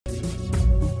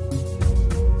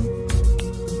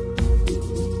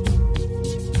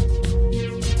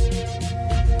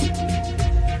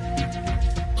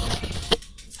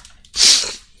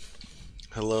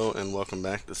welcome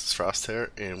back. This is Frosthair,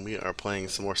 and we are playing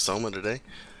some more SOMA today.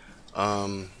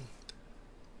 I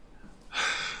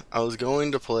was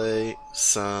going to play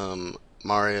some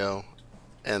Mario,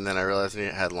 and then I realized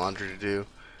I had laundry to do,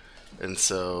 and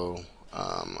so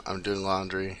I'm doing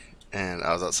laundry, and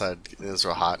I was outside, and it was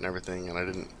real hot and everything, and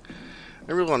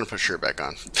I really wanted to put a shirt back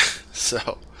on.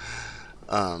 So,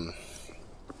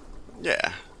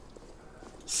 yeah.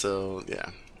 So,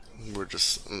 yeah.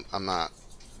 I'm not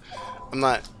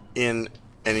in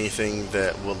anything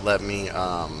that will let me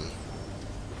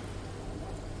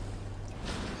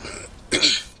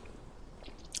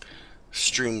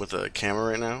stream with a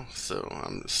camera right now, so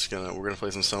we're gonna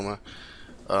play some SOMA.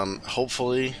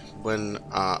 Hopefully when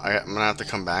I'm gonna have to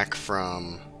come back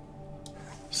from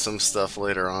some stuff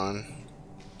later on.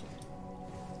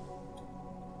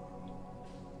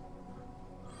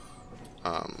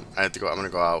 I'm gonna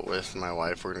go out with my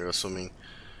wife. We're gonna go swimming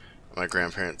at my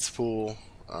grandparents' pool.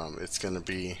 It's gonna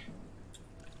be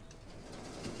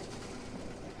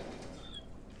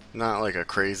not like a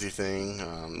crazy thing.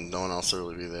 No one else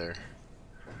will really be there,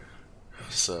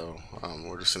 so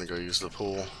we're just gonna go use the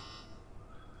pool,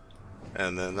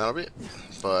 and then that'll be it.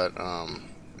 But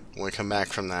when we come back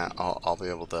from that, I'll be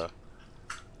able to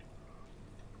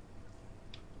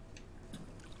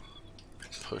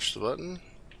push the button.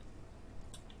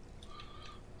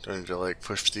 Do I need to like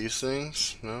push these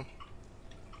things? No?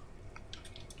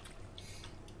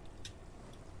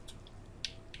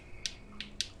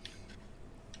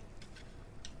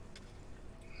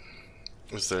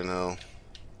 There's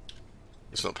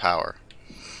no power.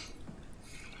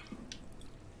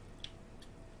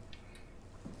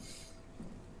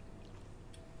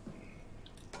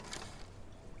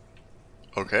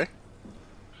 Okay.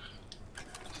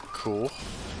 Cool.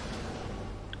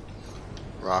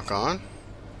 Rock on.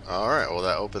 Alright, well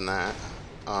that opened that.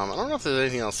 I don't know if there's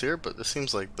anything else here, but this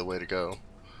seems like the way to go.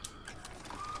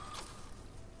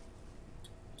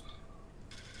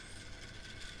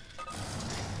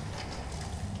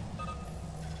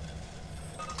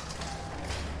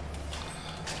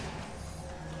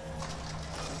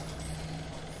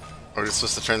 Are we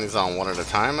supposed to turn these on one at a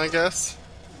time, I guess?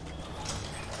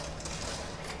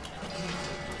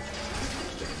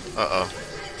 Uh-oh.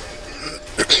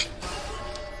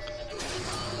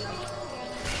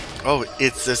 Oh,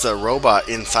 there's a robot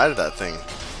inside of that thing.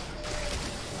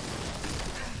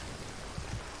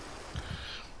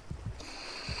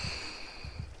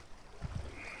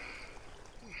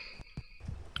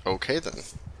 Okay then.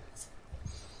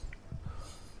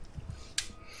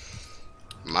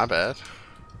 My bad.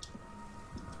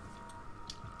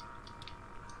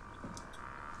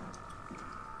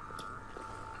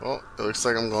 Well, it looks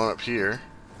like I'm going up here.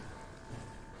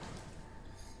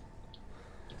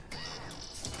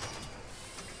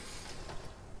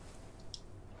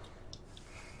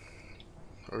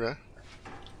 Okay.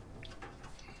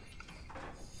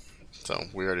 So,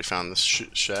 we already found this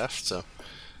shaft, so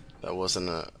that wasn't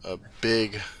a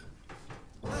big,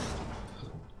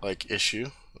 like, issue.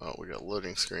 Oh, we got a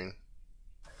loading screen.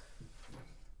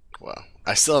 Wow.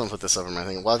 I still haven't put this over my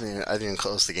thing. Well, I didn't even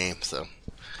close the game, so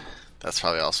that's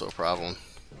probably also a problem.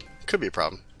 Could be a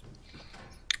problem.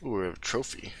 Ooh, we have a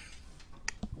trophy.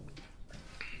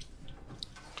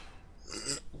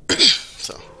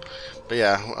 So, but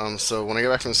yeah, so when I get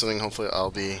back from swimming, hopefully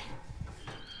I'll be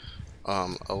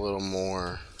a little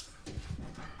more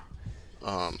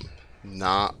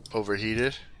not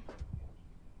overheated.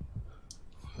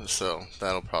 So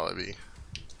that'll probably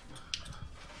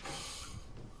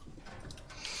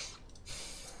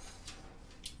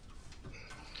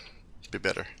be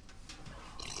better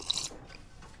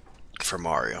for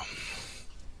Mario.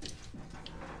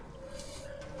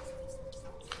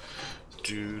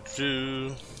 I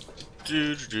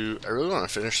really want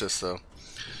to finish this though,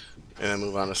 and then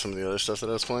move on to some of the other stuff that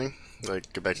I was playing,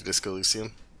 like get back to Disco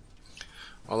Elysium.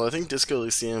 Although I think Disco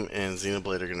Elysium and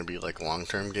Xenoblade are going to be like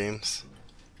long-term games,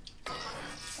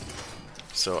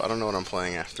 so I don't know what I'm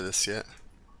playing after this yet.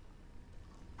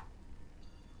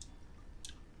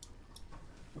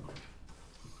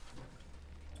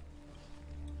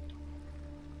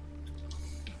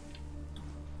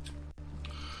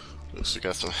 Looks like we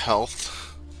got some health.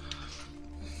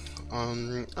 I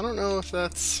don't know if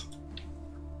that's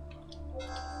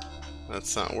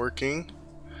not working.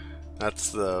 That's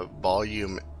the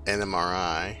volume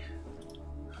NMRI.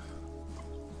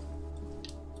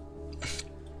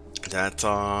 That's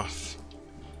off.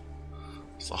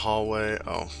 It's the hallway.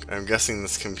 Oh, I'm guessing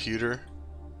this computer.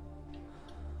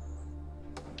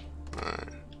 Alright.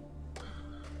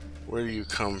 Where do you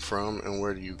come from and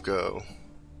where do you go?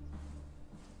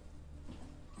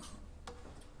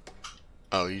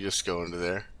 Oh, you just go into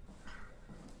there.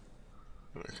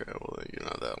 Okay, well you're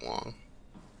not that long.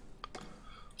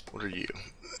 What are you?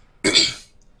 It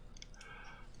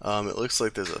looks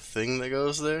like there's a thing that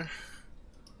goes there.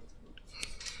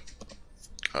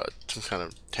 Some kind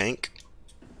of tank.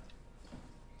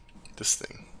 This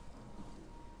thing.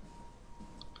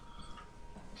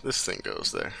 This thing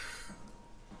goes there.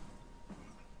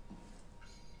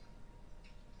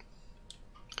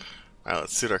 Alright,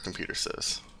 let's see what our computer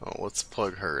says. Oh, let's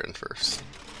plug her in first.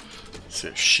 Let's see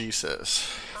what she says.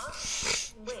 Huh?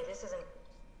 Wait, this isn't...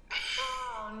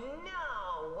 Oh,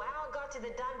 no! WoW got to the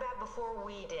Dunbat before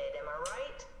we did, am I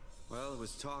right? Well, it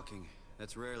was talking.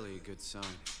 That's rarely a good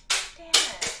sign. Damn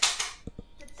it.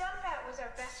 The Dunbat was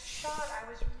our best shot. I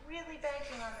was really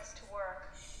banking on this to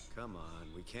work. Come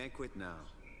on, we can't quit now.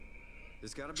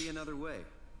 There's gotta be another way.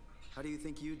 How do you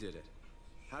think you did it?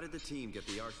 How did the team get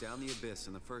the Ark down the abyss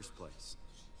in the first place?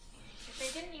 If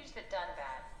they didn't use the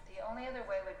Dunbat, the only other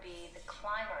way would be the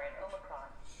climber at Omicron.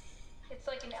 It's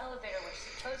like an elevator which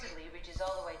supposedly reaches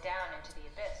all the way down into the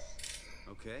abyss.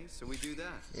 Okay, so we do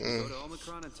that. We go to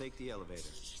Omicron and take the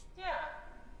elevator. Yeah,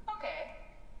 okay.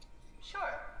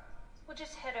 Sure. We'll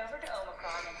just head over to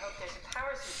Omicron and hope there's a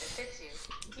power suit that fits you.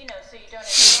 You know, so you don't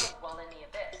explode while in the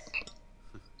abyss.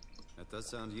 That does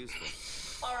sound useful.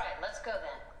 Alright, let's go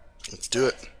then. Let's do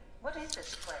it. What is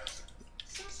this place?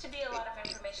 Seems to be a lot of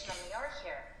information on the Ark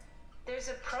here. There's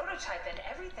a prototype and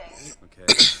everything. Okay.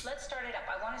 Let's start it up.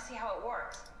 I want to see how it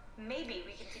works. Maybe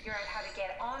we can figure out how to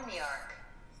get on the Ark.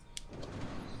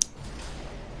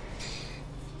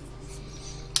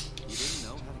 You didn't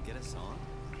know how to get us on?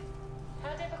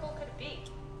 How difficult could it be?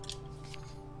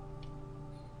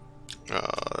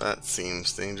 Oh, that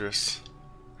seems dangerous.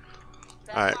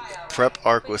 That's Alright, why, all prep right.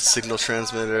 Ark Quick with stop. signal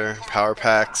transmitter, power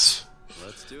packs,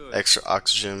 Let's do it. extra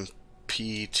oxygen,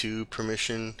 P2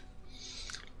 permission.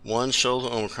 1, shuttle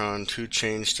to Omicron. 2,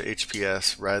 change to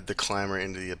HPS. Ride the climber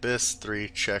into the abyss. 3,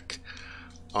 check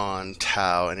on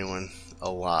Tau. Anyone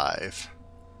alive?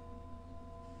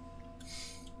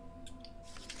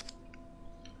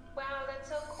 Wow, that's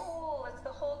so cool. It's the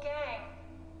whole gang.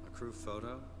 A crew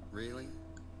photo? Really?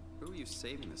 Who are you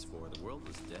saving this for? The world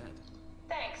was dead.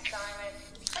 Thanks, Simon.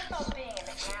 I thought being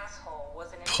an asshole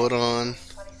was an Put on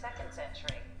invention of the 22nd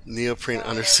century. neoprene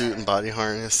undersuit and body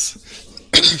harness.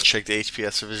 Check the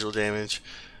HPS for visual damage.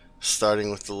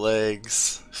 Starting with the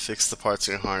legs. Fix the parts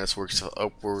in your harness. Work yourself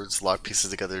upwards. Lock pieces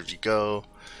together as you go.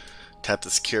 Tap the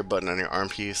secure button on your arm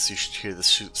piece. You should hear the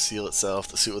suit seal itself.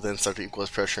 The suit will then start to equalize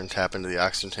pressure and tap into the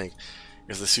oxygen tank.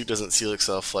 If the suit doesn't seal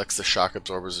itself, flex the shock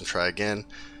absorbers and try again.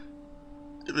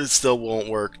 If it still won't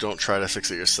work, don't try to fix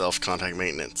it yourself. Contact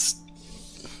maintenance.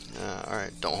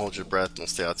 Alright, don't hold your breath. Don't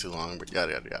stay out too long, but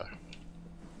yada yada yada.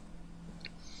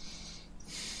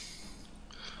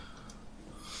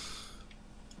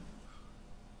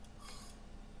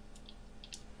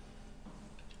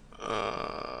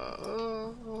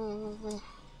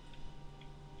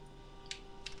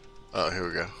 Oh, here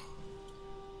we go.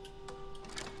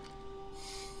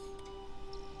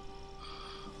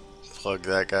 Plug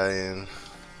that guy in.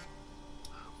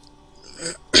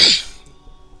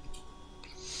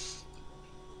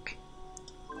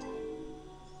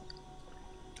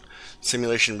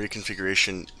 Simulation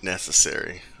reconfiguration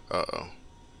necessary. Uh-oh.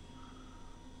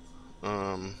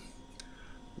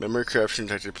 Memory corruption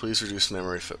detected. Please reduce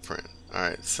memory footprint.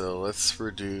 Alright, so let's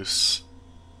reduce...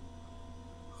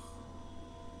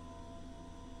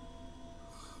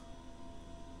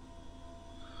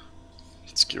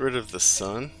 Let's get rid of the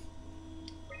sun.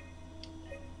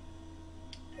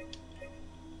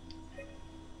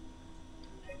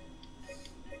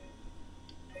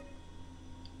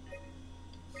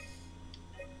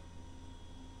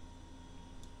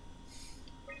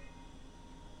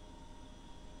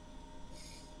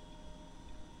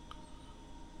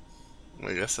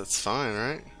 I guess that's fine,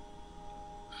 right?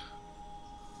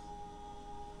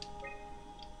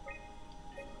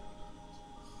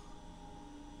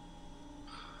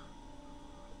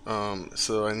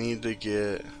 So I need to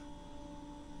get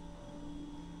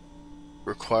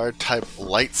required type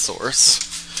light source.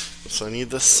 So I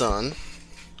need the sun.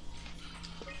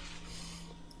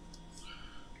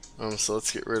 So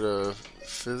let's get rid of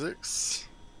physics.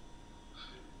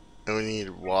 And we need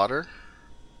water.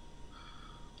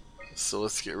 So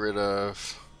let's get rid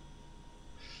of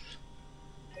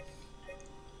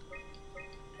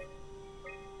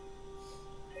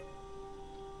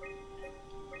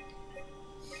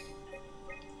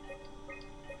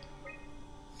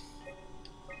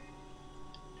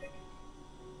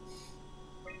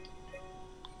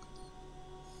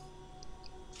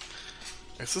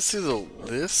let's do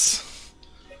this,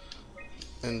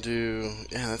 and can do...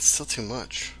 Yeah, that's still too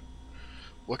much.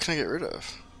 What can I get rid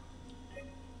of?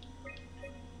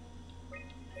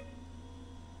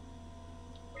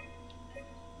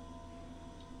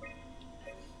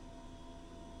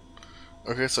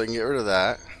 Okay, so I can get rid of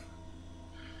that.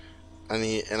 I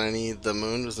need the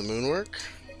moon. Does the moon work?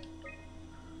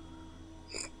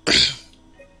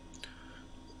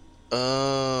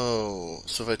 Oh,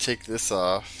 so if I take this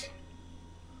off.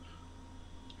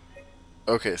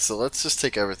 Okay, so let's just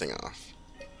take everything off.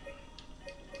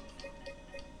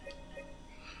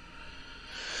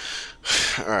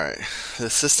 Alright, the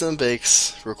system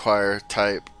bakes require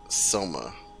type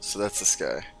SOMA, so that's this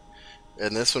guy.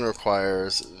 And this one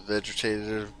requires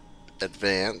vegetative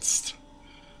advanced,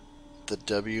 the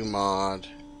W mod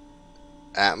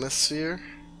atmosphere,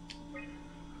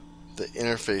 the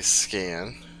interface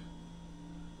scan,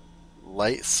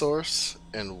 light source,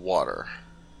 and water.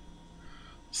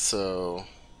 So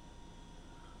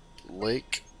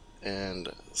lake and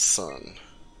sun,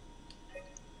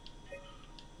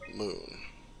 moon.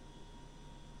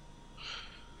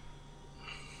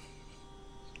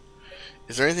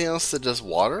 Is there anything else that does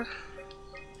water?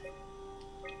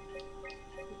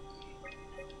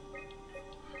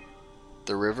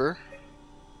 The river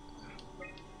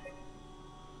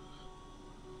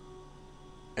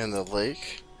and the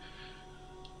lake.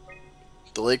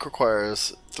 The lake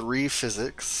requires 3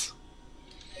 physics.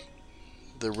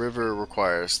 The river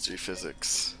requires 3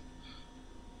 physics.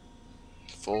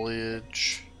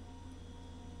 Foliage.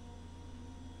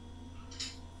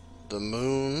 The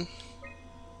moon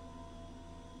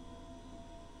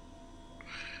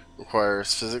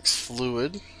requires physics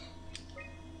fluid.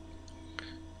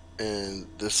 And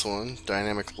this one,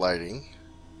 dynamic lighting.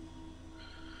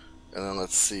 And then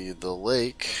let's see, the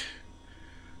lake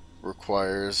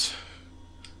requires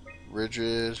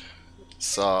rigid,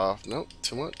 soft, nope,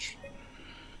 too much.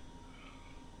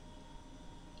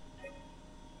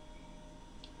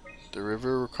 The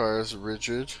river requires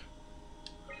rigid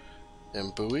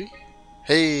and buoy.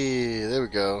 Hey, there we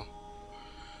go.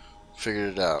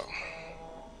 Figured it out.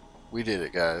 We did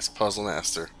it, guys. Puzzle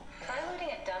master. Try loading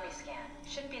a dummy scan.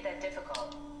 Shouldn't be that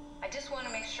difficult. I just want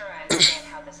to make sure I understand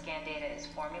how the scan data is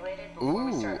formulated before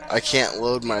we start Ooh, messing I can't around.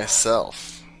 load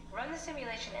myself. Run the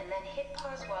simulation and then hit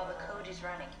pause while the code is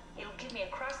running. It'll give me a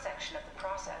cross-section of the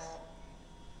process.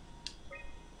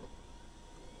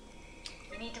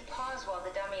 You need to pause while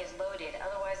the dummy is loaded,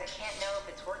 otherwise I can't know if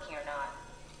it's working or not.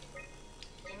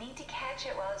 You need to catch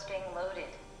it while it's being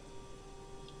loaded.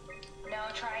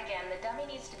 No, try again. The dummy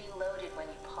needs to be loaded when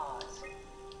you pause.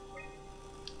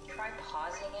 Try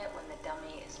pausing it when the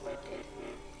dummy is loaded.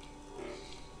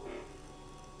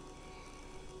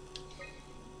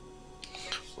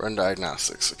 Run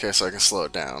diagnostics. Okay, so I can slow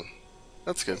it down.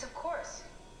 That's good. Yes, of course.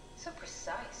 So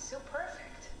precise, so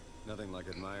perfect. Nothing like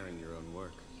admiring your own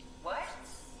work. What?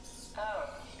 Oh,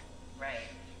 right.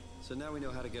 So now we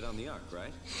know how to get on the Ark,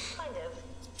 right? Kind of.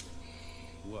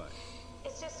 What?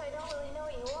 It's just I don't really know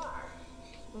what you are.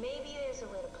 Maybe there's a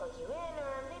way to plug you in,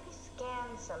 or maybe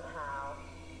scan somehow.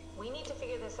 We need to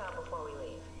figure this out before we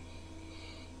leave.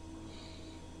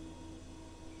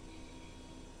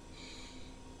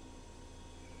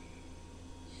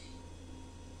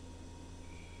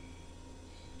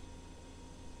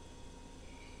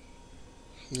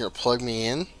 You gonna plug me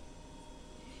in?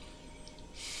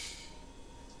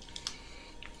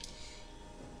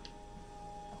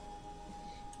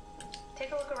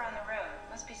 Take a look around the room.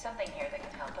 Must be something here that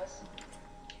can help us.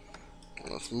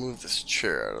 Let's move this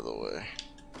chair out of the way.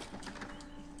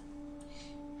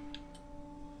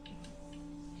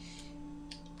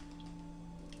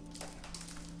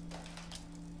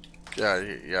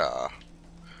 Yeah.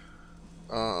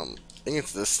 I think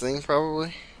it's this thing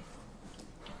probably.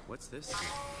 What's this?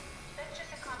 That's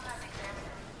just a compound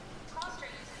examiner. Foster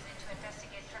uses it to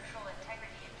investigate structural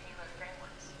integrity in payload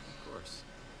frameworks. Of course.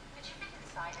 Could you fit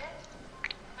inside it?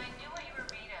 If I knew what you were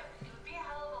made of, it would be a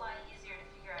hell of a lot easier to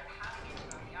figure out how to get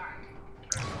you on the Ark.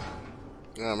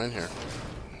 Yeah, I'm in here.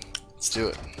 Let's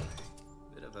do it.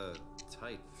 Bit of a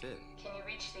tight fit. Can you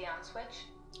reach the on switch?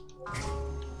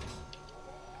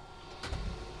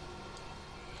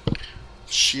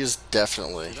 She is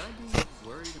definitely. Should I be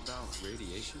worried about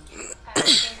radiation? I don't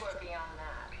think we're beyond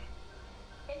that.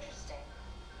 Interesting.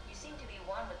 You seem to be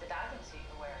one with the diving suit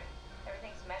you're wearing.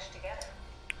 Everything's meshed together.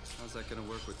 How's that gonna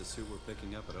work with the suit we're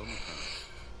picking up at Omicron?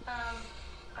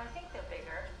 I think they're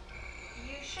bigger.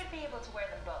 You should be able to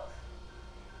wear them both.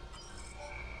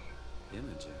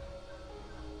 Imogen.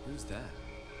 Who's that?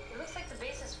 It looks like the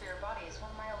basis for your body is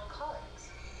one of my old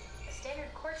colleagues. A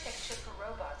standard Cortex chip for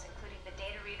robots, including the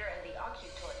data reader and the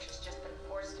occutorch, has just been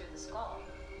forced through the skull.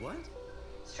 What?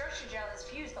 Structure gel has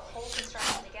fused the whole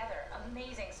construction together.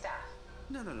 Amazing stuff.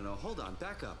 No, hold on,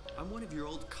 back up. I'm one of your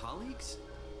old colleagues?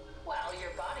 Well,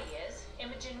 your body is.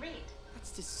 Imogen Reed.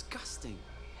 That's disgusting.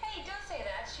 Hey, don't say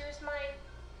that. She was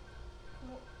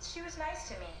nice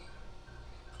to me.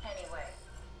 Anyway,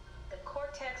 the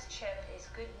Cortex chip is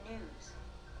good news.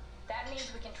 That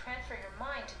means we can transfer your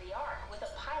mind to the Ark with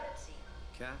a pilot seat.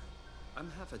 Kath,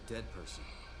 I'm half a dead person.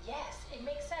 Yes, it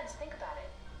makes sense. Think about it.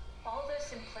 All those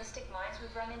simplistic minds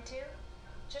we've run into,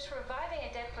 just reviving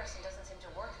a dead person doesn't seem to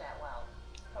work that well.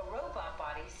 A robot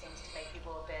body seems to make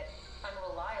people a bit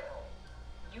unreliable.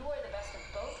 You are the best of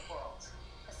both worlds.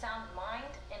 A sound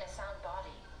mind and a sound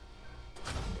body.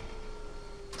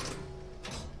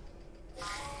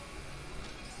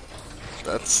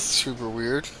 That's super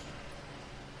weird.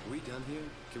 Are we done here?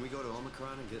 Can we go to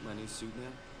Omicron and get my new suit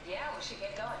now? Yeah, we should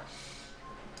get going.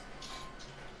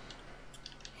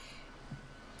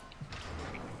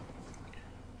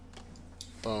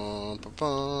 Bum, ba,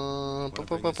 bum, ba,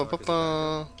 ba, ba, ba, ba,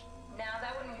 ba. Now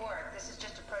that wouldn't work. This is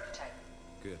just a prototype.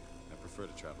 Good. I prefer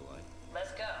to travel light.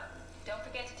 Let's go. Don't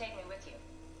forget to take me with you.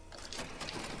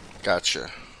 Gotcha.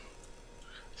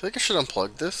 I think I should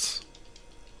unplug this.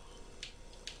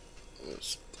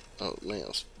 Oh man,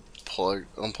 it's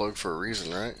unplugged for a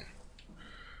reason, right?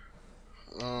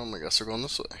 I guess we're going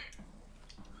this way.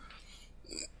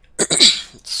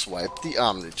 Swipe the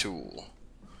Omni tool.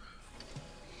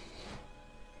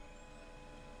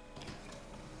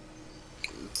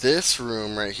 This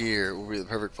room right here will be the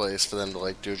perfect place for them to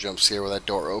like do a jump scare where that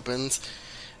door opens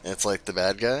and it's like the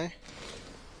bad guy.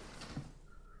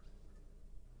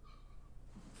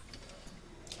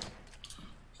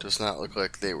 Does not look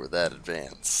like they were that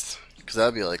advanced. Because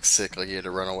that'd be like sick, like you had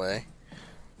to run away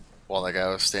while that guy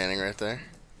was standing right there.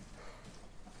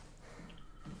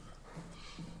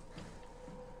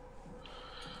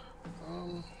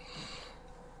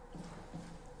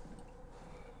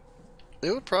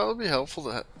 It would probably be helpful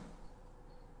to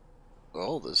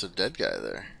oh, there's a dead guy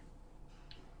there.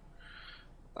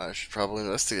 I should probably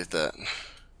investigate that.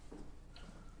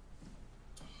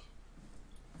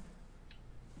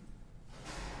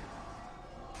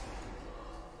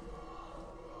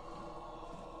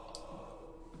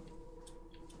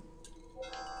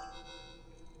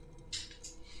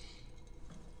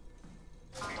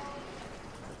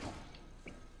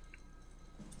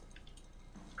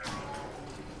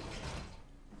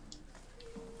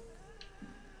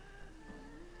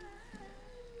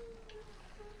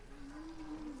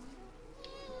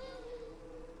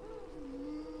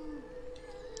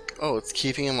 Oh, it's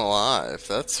keeping him alive.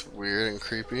 That's weird and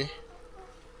creepy.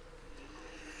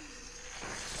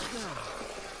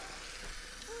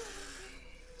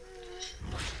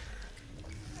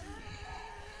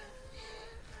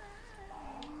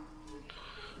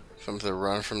 If I'm to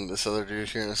run from this other dude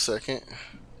here in a second,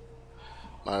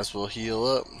 might as well heal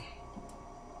up.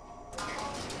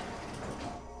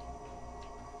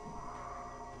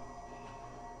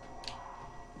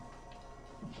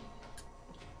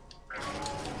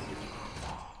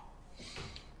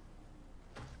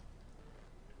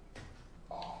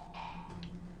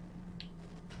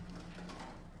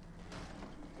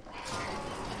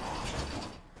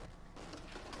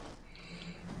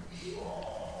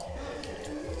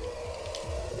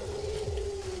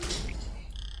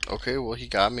 Okay, well he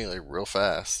got me like real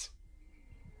fast.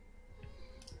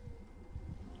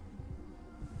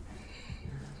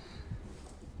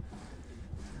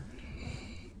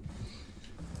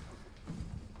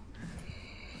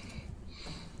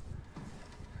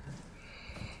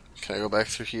 Can I go back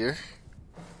through here?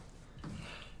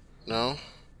 No?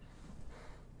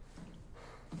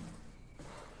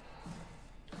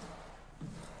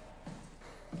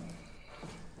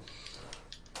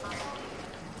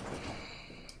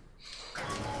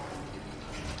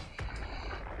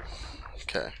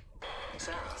 Okay.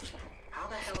 Sarah, how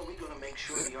the hell are we gonna make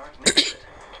sure the Ark makes it?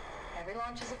 Every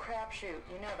launch is a crapshoot,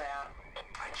 you know that.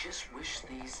 I just wish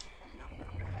these...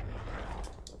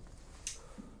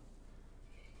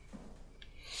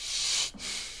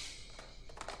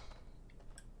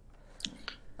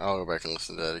 I'll go back and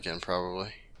listen to that again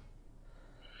probably.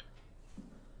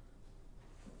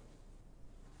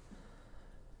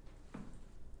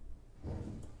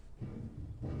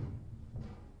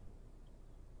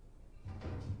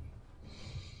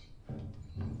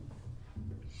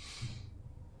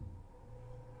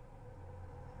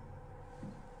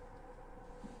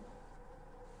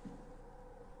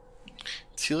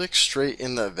 Is he like straight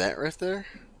in the vent right there?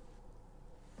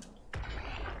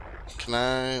 Can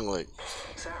I like...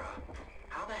 Sarah,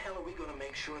 how the hell are we gonna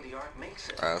make sure the Ark makes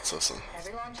it? Alright, let's listen.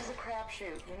 Every launch is a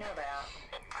crapshoot, you know that.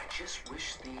 I just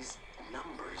wish these...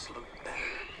 numbers look better.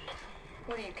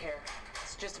 What do you care?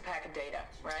 It's just a pack of data,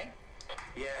 right?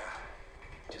 Yeah,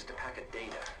 just a pack of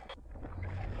data.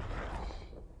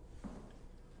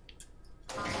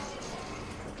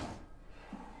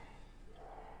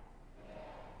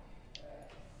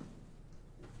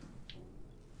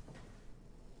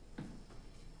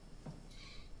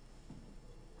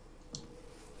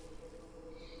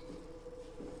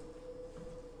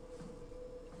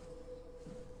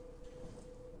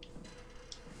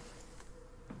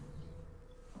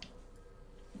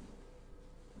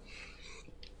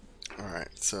 Alright,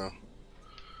 so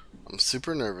I'm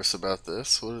super nervous about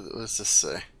this. What does this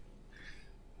say?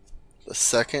 The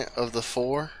second of the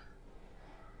 4?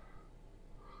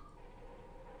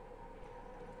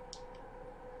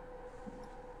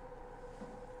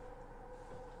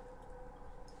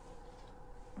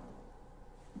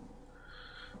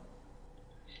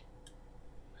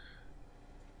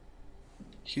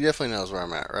 He definitely knows where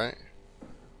I'm at, right?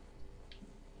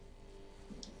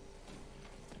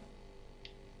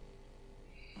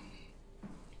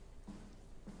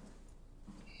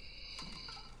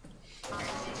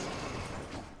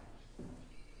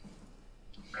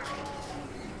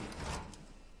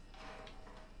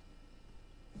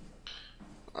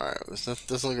 Alright, doesn't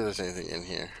look like there's anything in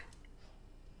here.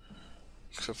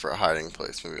 Except for a hiding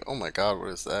place, maybe. Oh my god, what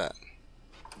is that?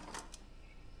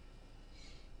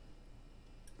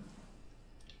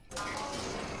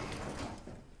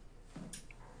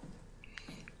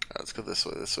 Let's go this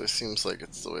way. This way seems like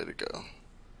it's the way to go.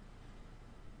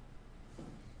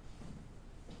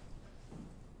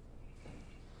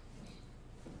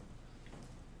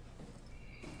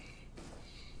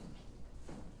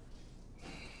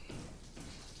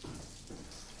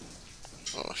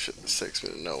 Oh shit, this takes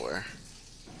me to nowhere.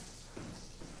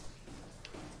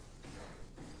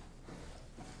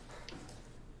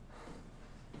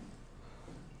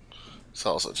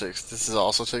 This is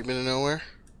also take me to nowhere?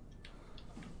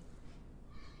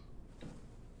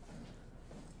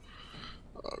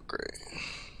 Oh great.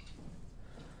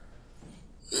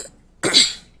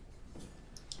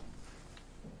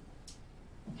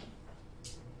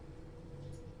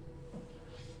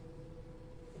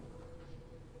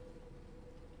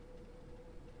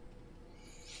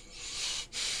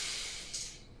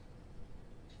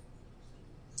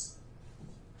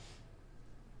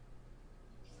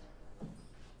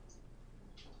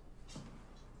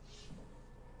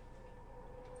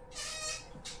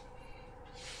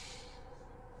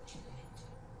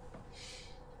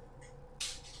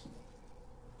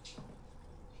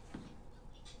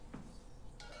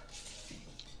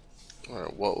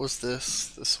 Alright, what was this?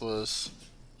 This was...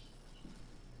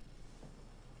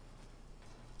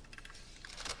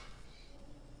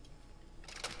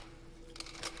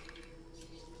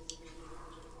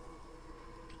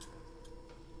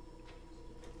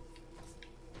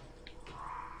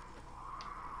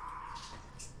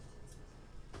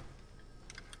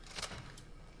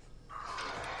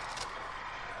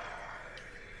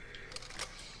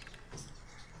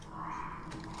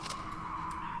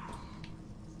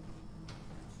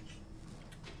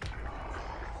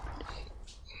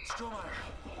 Where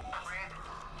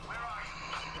are you?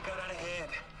 It got out of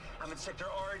hand. I'm in sector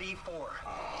RD4. You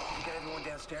got everyone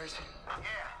downstairs? Yeah,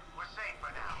 we're safe for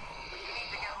now. But you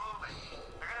need to get moving.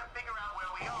 They're gonna figure out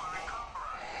where we are and come for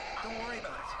us. Don't worry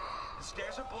about it. The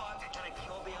stairs are blocked and I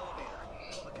killed the elevator.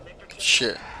 Pull the connector to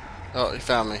Shit. Oh, he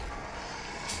found me.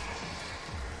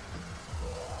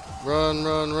 Run,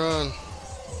 run, run.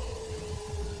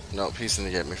 Nope, he's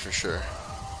gonna get me for sure.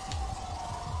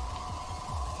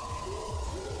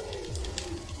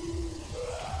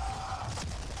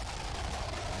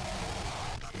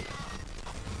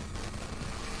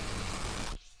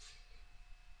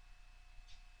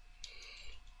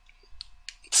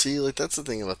 See, like, that's the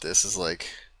thing about this is, like,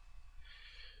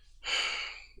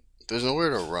 there's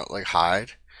nowhere to run, like,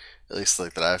 hide. At least,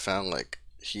 like, that I found, like,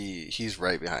 he's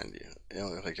right behind you. You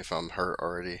know, like, if I'm hurt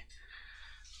already,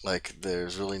 like,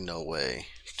 there's really no way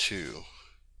to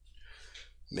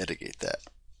mitigate that.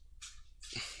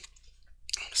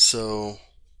 So,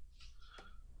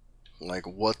 like,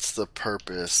 what's the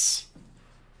purpose?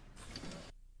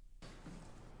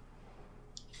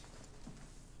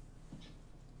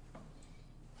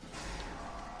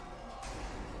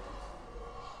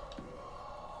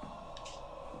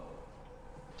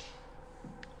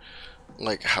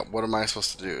 Like, what am I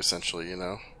supposed to do, essentially, you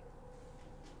know?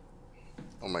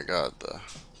 Oh my god, the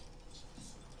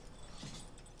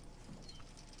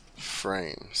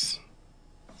frames.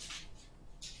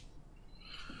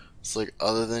 It's like,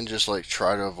 other than just, like,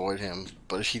 try to avoid him,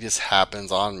 but if he just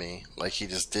happens on me, like he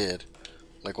just did,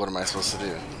 like, what am I supposed to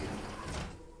do?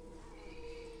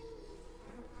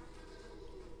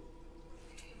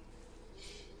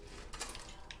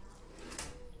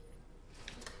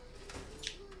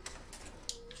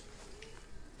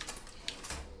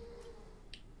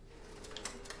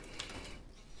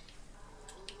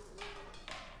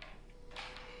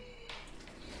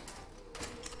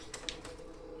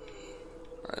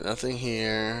 Nothing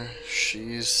here.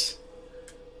 She's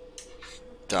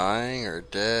dying or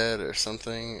dead or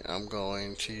something. I'm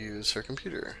going to use her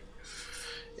computer.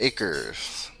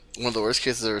 Akers. One of the worst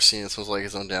cases I've ever seen. It smells like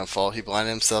his own downfall. He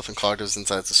blinded himself and clogged his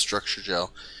insides with structure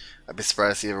gel. I'd be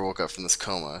surprised if he ever woke up from this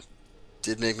coma.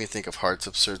 Did make me think of Hart's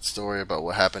absurd story about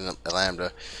what happened at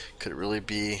Lambda. Could it really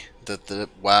be that the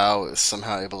WoW is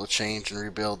somehow able to change and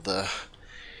rebuild the...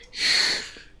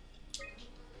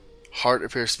 Hart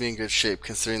appears to be in good shape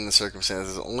considering the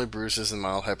circumstances. Only bruises and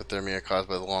mild hypothermia caused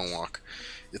by the long walk.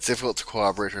 It's difficult to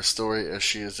corroborate her story as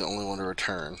she is the only one to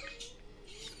return.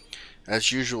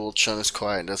 As usual, Chun is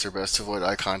quiet and does her best to avoid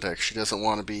eye contact. She doesn't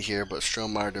want to be here, but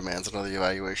Strohmeyer demands another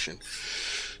evaluation.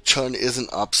 Chun isn't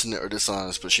obstinate or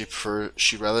dishonest, but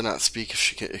she'd rather not speak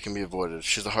if it can be avoided.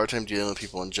 She has a hard time dealing with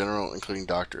people in general, including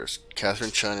doctors.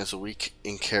 Catherine Chun is a weak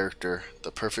in character,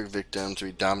 the perfect victim to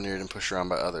be dominated and pushed around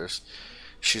by others.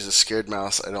 She's a scared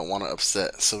mouse I don't want to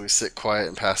upset, so we sit quiet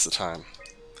and pass the time.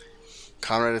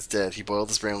 Conrad is dead. He boiled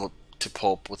his brain to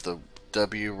pulp with the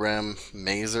WREM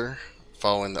maser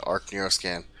following the Ark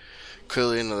neuroscan.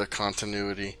 Clearly another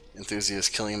continuity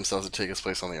enthusiast killing himself to take his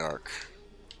place on the Ark.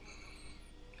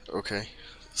 Okay,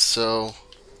 so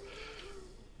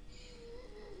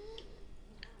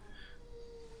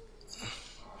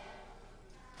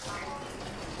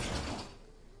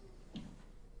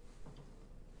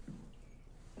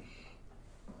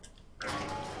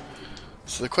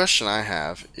the question I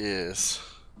have is,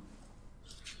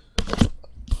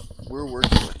 we're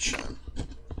working with Chun,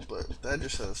 but that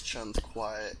just says Chun's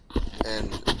quiet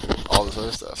and all this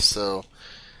other stuff, so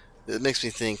it makes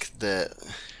me think that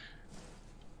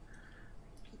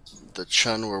the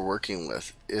Chun we're working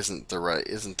with isn't the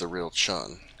real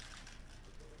Chun.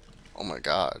 Oh my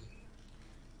god.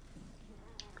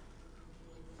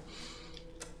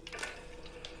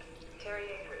 Terry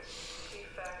Akers, chief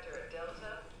factor at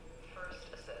Delta, first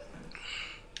assessment.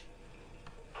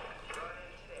 Brought in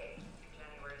today,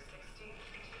 January 16th,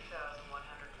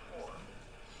 2104.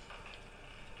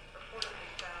 Reportedly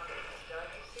found in his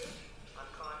diving suit,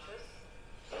 unconscious,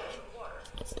 in the water.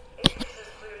 Akers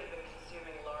has clearly been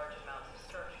consuming large amounts of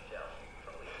structure gel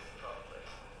for weeks, probably.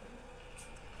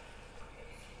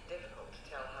 It's difficult to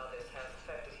tell how this has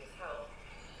affected his health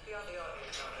beyond the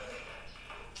obvious non-alignment,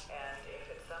 and if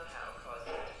it somehow caused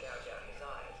him to gouge out his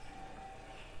eyes.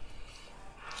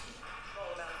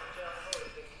 Small amounts of gel have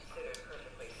always been considered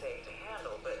perfectly safe to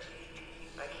handle, but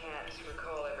I can't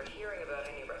recall ever hearing about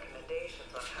any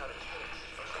recommendations on how to treat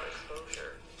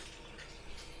overexposure.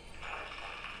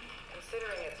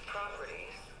 Considering its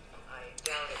properties, I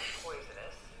doubt it's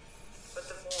poisonous, but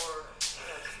the more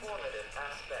transformative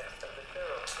aspects of the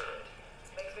thorough fluid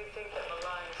makes me think that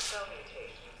malign cell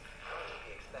mutations are to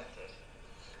be expected.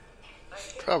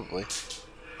 Probably. I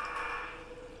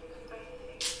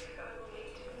think I will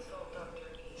need to consult Dr.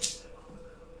 East on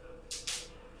the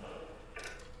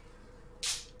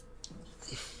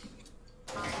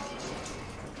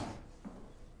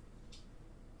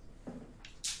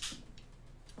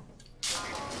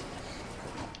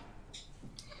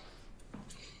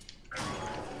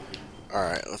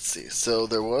Alright, let's see. So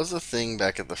there was a thing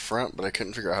back at the front, but I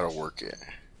couldn't figure out how to work it.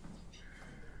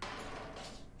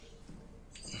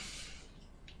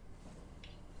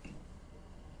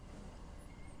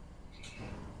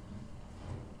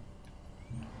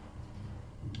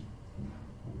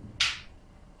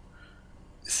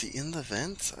 Is he in the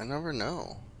vents? I never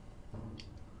know.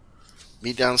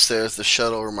 Meet downstairs, the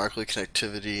shuttle, remarkably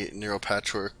connectivity, neural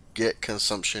patchwork, gel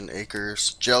consumption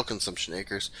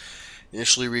acres,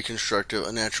 initially reconstructive,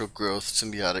 unnatural growth,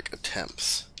 symbiotic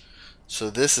attempts. So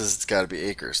this has got to be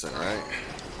acres then, right?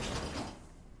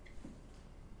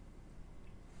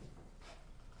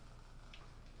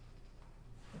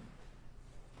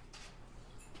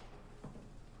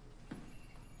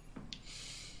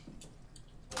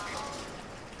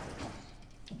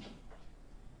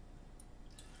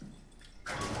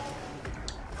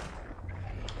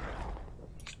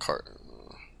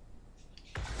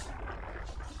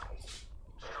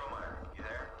 Strohmeyer, you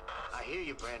there? I hear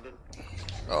you, Brandon.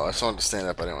 Oh, I just wanted to stand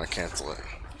up. I didn't want to cancel it.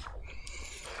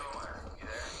 Strohmeyer, you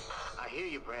there? I hear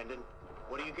you, Brandon.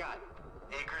 What do you got?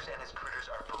 Akers and his critters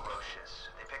are ferocious.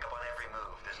 They pick up on every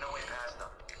move. There's no way past them.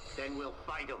 Then we'll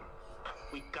fight them.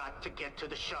 We got to get to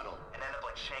the shuttle. And end up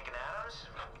like Shank and Adams?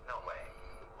 No way.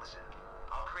 Listen,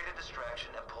 I'll create a distraction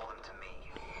and pull them to me.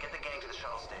 Get the gang to the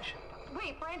shuttle station.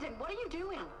 Wait, Brandon, what are you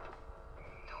doing?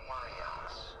 Don't worry,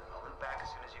 Alice. I'll loop back as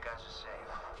soon as you guys are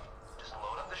safe. Just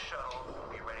load up the shuttle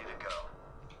and be ready to go.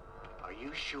 Are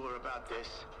you sure about this?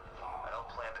 I don't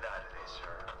plan to die today,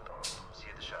 sir.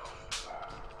 See you at the shuttle.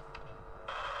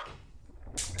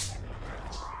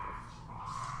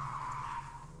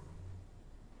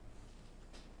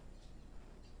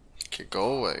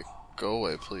 Go away. Go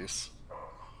away, please.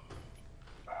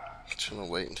 Just gonna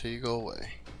wait until you go away.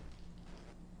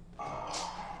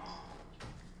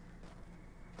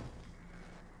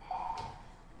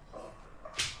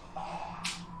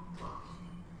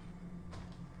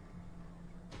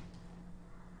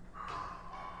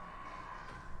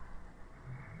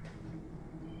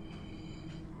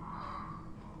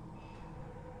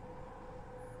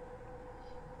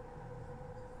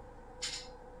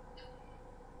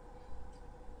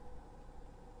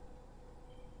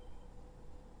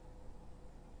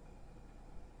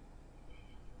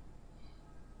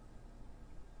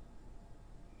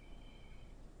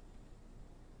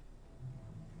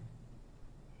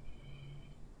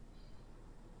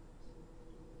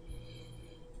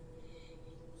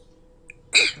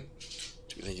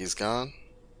 Do you think he's gone?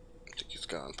 I think he's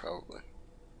gone, probably.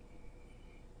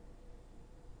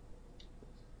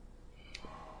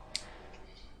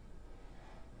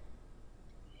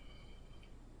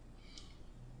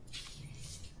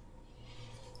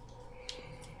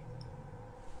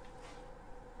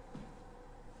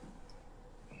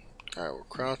 Alright, we're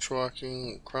crouch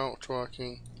walking, crouch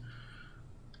walking.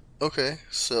 Okay,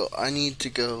 so I need to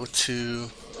go to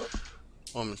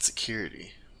I'm in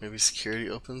security. Maybe security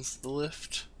opens the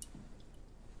lift?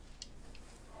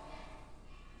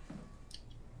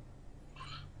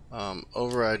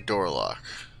 Override door lock.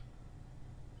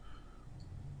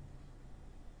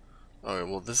 Okay,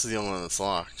 well this is the only one that's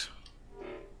locked.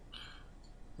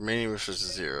 Remaining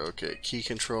resources 0. Okay, key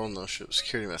control, no show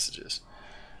security messages.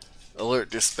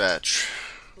 Alert dispatch.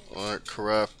 Alert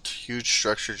corrupt. Huge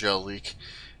structure gel leak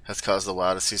has caused the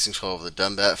wildest ceasing control of the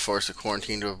Dumbat. Force a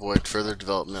quarantine to avoid further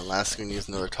development. Last we need is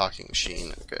another talking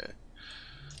machine. Okay.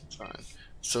 Fine.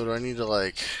 So do I need to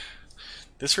like...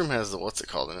 This room has the... What's it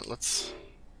called in it? Let's...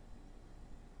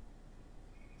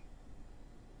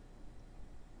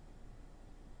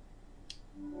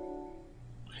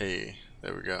 Hey,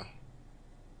 there we go.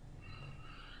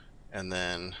 And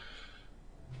then...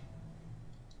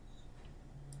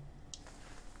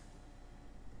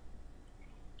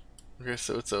 Okay,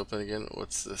 so it's open again.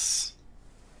 What's this?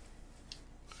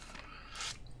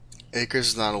 Acres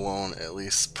is not alone. At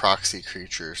least proxy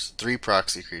creatures. 3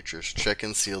 proxy creatures. Check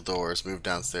and seal doors. Move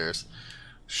downstairs.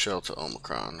 Shell to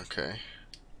Omicron. Okay.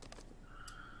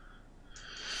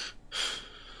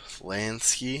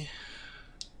 Lansky.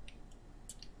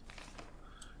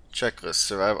 Checklist.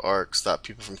 Survive arc. Stop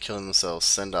people from killing themselves.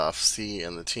 Send off C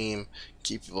and the team.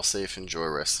 Keep people safe. Enjoy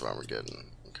rest of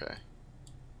Armageddon. Okay.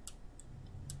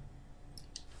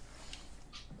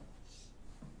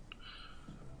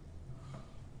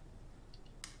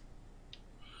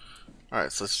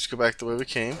 Alright, so let's just go back the way we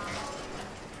came.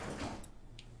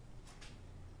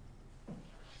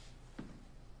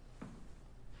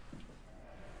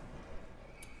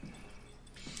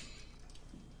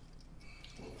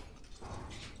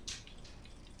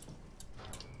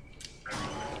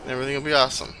 Everything will be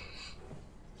awesome.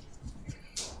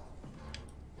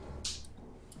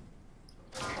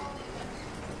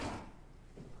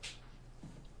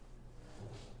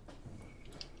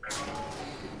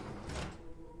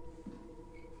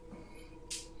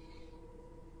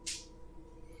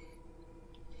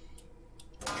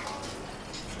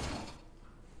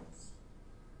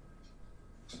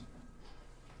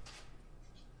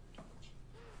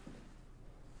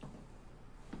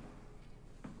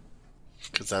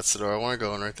 Because that's the door I want to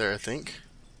go in right there, I think.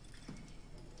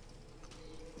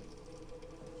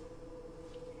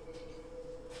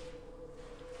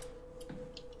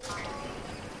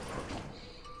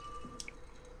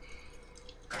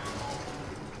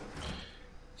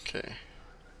 Okay.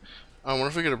 I wonder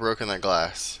if we could have broken that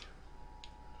glass.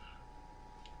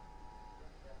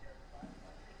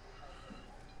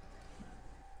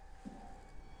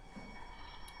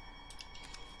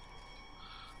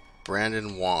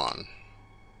 Brandon Wan.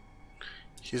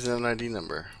 He's an ID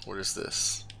number. What is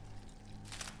this?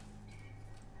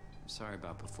 I'm sorry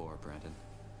about before, Brandon.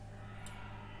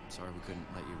 I'm sorry we couldn't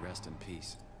let you rest in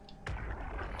peace.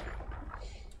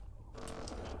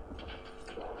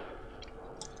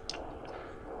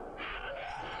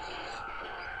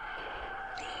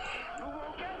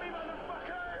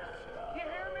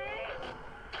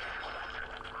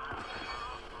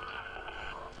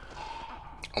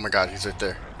 Oh my god, he's right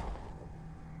there.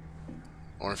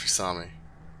 I wonder if he saw me.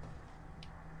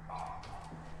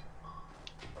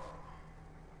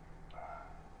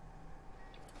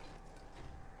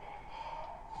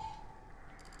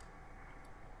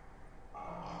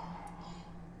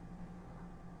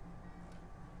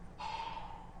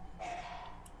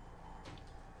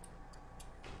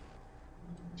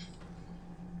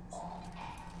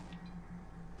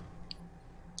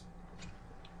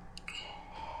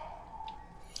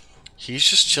 He's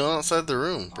just chilling outside the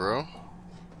room, bro.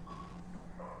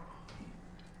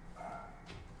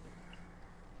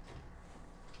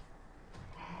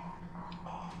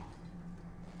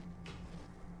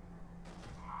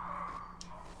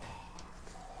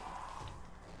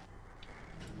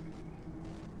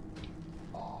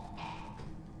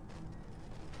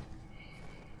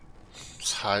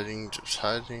 Just hiding, just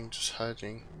hiding, just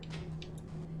hiding.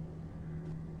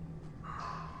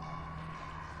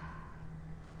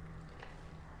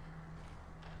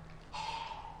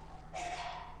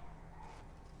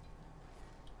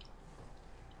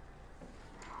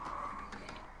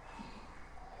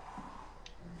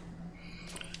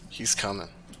 He's coming.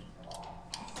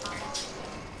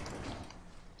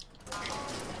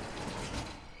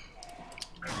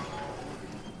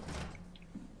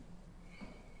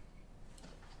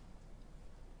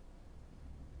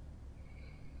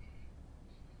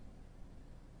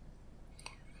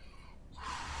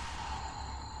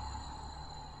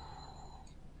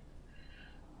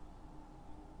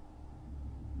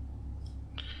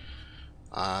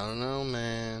 I don't know,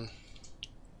 man.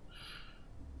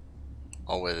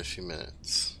 I'll wait a few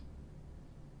minutes.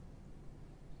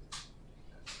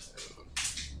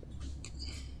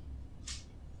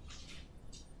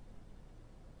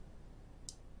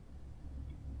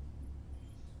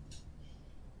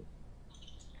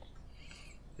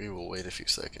 We will wait a few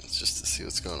seconds just to see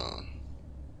what's going on.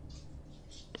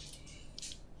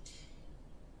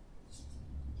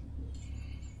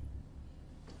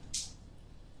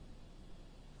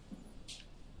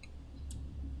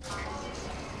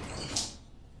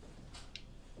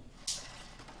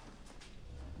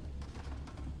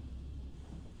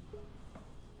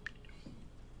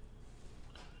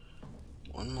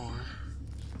 One more.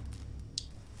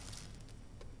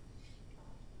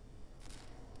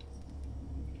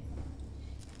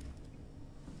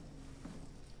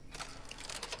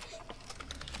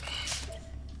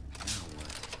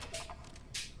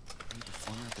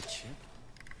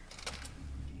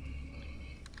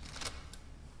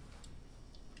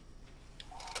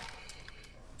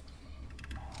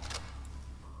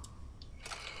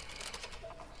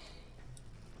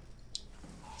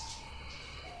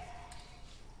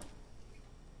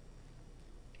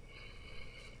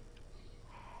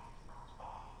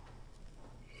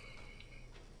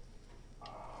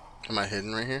 Am I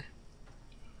hidden right here?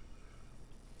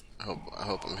 I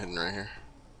hope I'm hidden right here.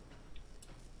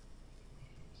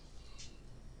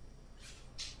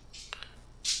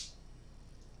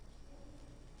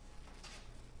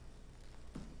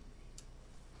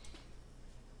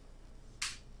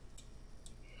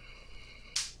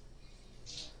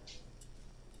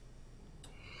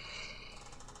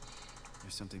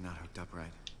 There's something not hooked up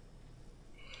right.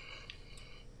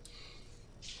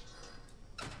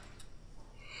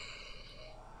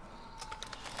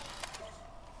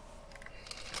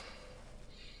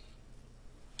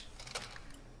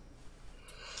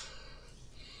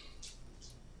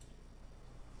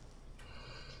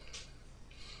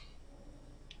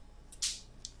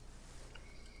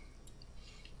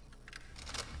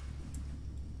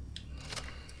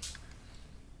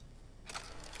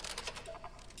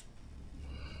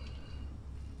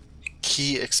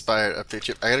 Key expired. Update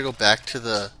chip. I gotta go back to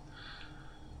the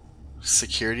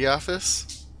security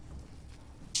office.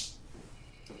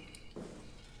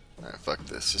 Alright, fuck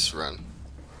this. Just run.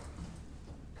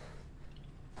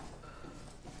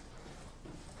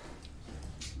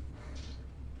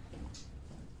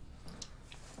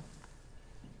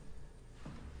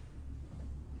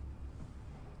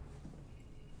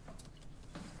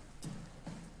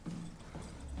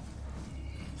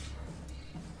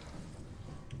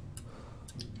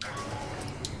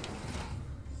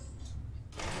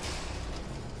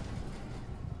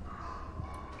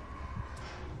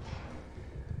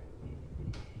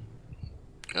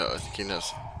 Oh, I think he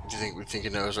knows. Do you think we think he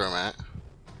knows where I'm at?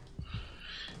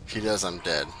 If he does, I'm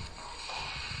dead.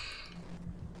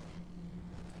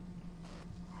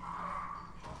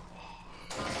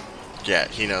 Yeah,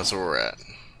 he knows where we're at.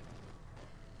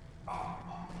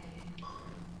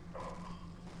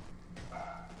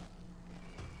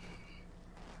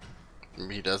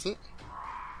 Maybe he doesn't?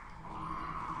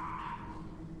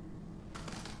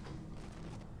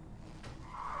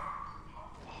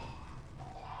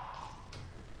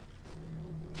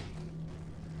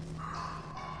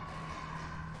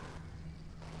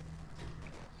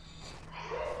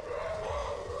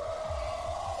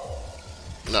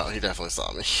 No, he definitely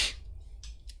saw me.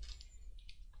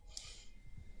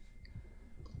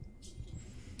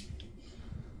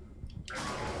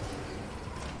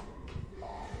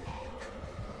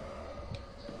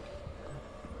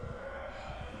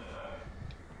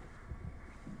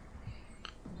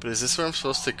 But is this where I'm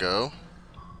supposed to go?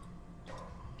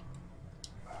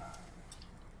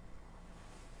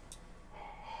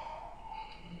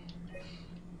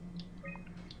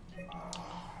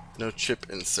 No chip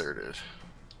inserted.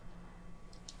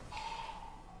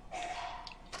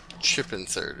 Chip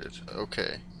inserted.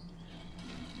 Okay.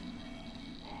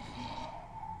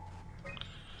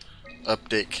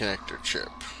 Update connector chip.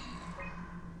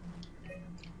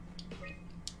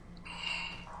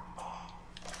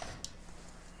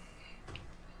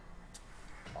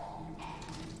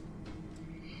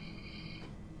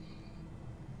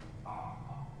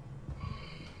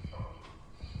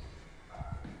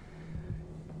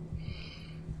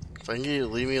 If I can get you to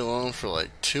leave me alone for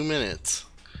like 2 minutes,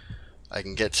 I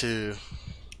can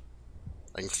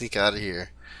sneak out of here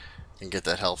and get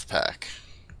that health pack.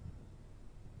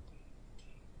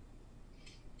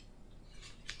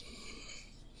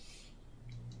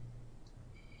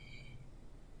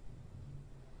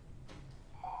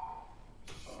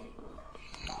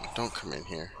 Don't come in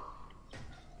here.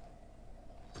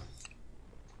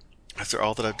 After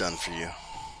all that I've done for you.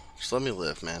 Just let me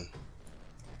live, man.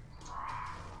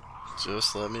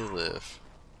 Just let me live.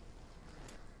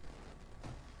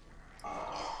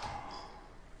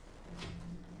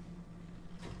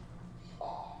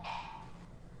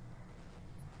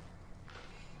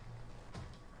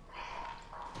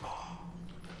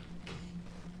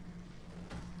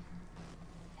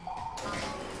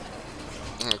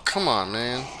 Oh, come on,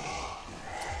 man.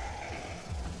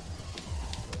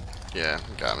 Yeah,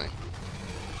 got me.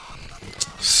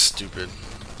 Stupid.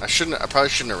 I probably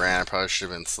shouldn't have ran. I probably should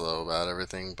have been slow about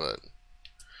everything, but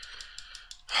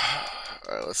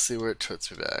alright, let's see where it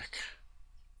puts me back.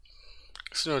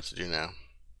 Let's know what to do now.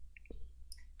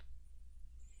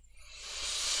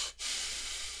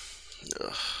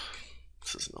 Ugh,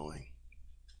 this is annoying.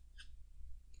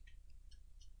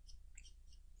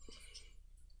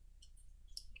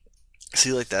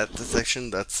 See, like that section,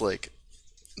 that's like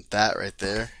that right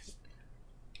there.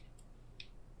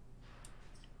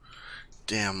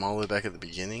 Damn, all the way back at the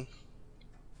beginning.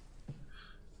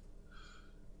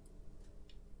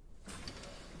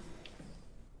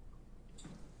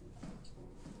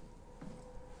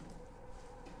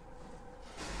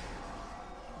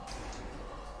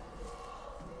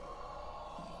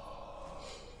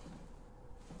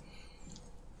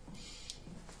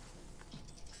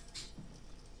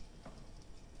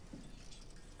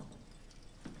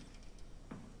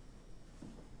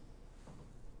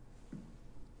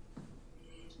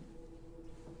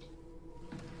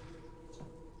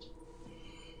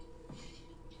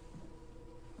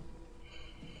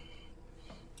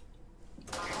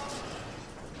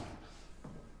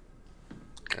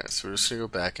 Okay, so we're just gonna go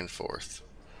back and forth.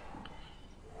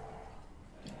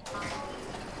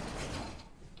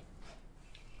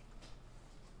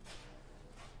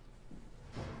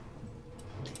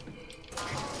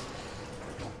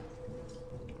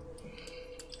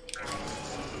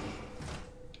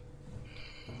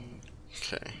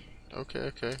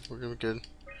 Okay, we're gonna be good.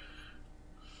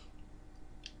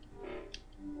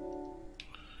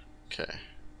 Okay.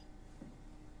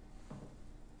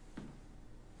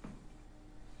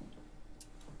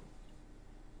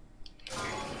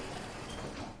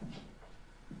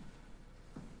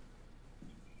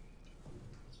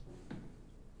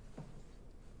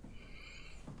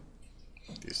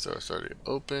 These doors are already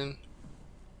open.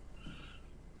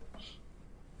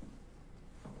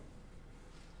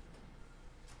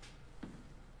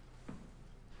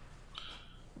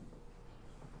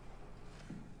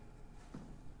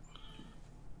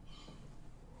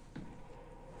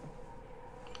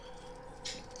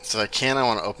 So if I can, I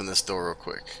want to open this door real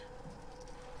quick.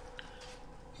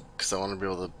 Because I want to be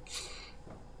able to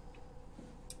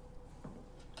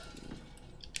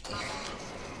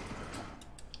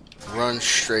run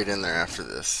straight in there after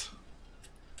this.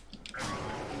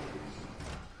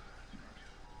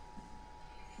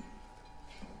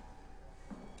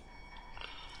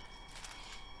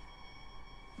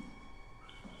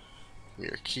 Give me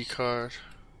your key card.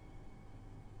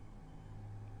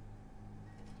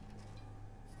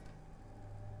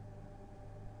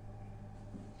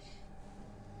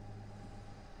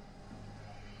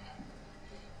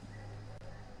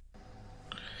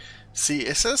 See,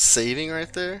 it says saving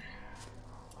right there.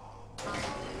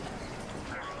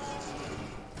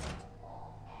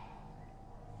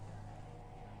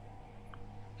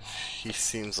 He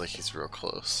seems like he's real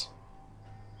close.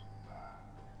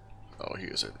 Oh, he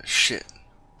was right there. Shit.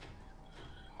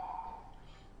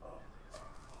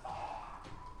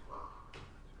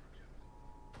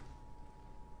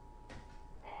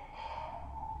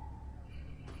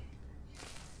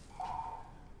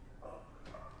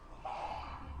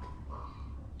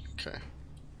 Okay.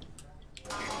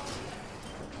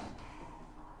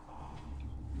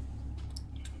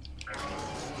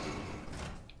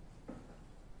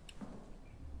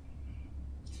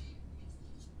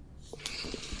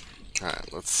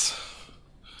 Alright, let's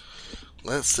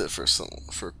sit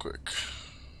for a quick.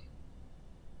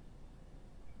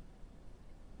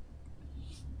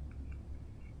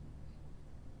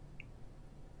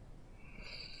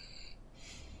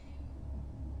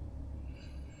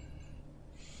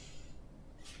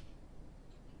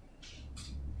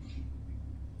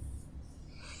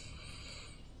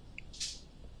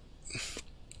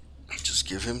 Just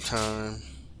give him time.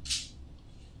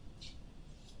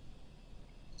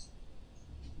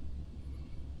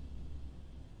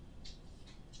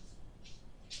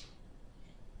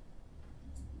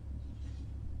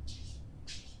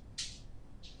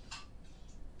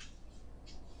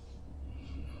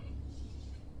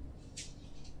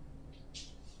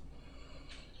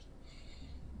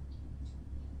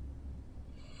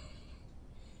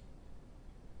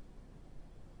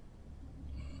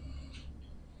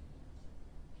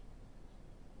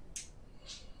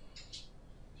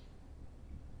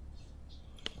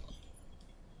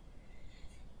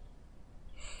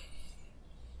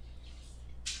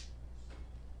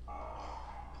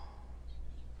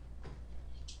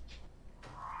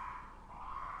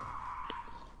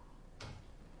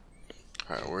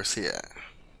 Alright, where's he at?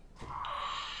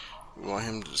 We want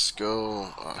him to just go.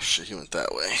 Oh shit, he went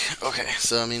that way. Okay,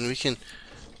 so I mean we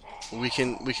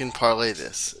can parlay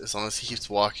this as long as he keeps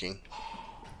walking.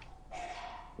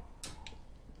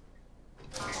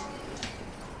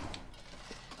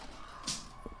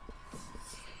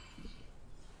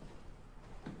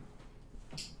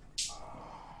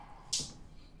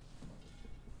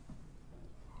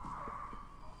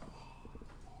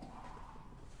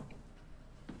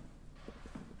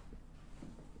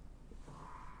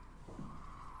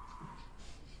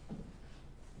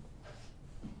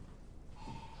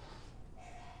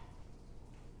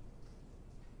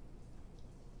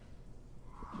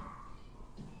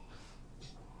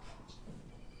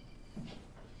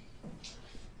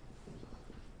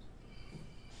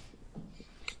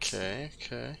 Okay,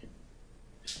 okay.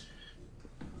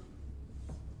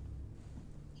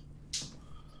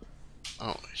 I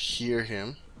don't hear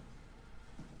him,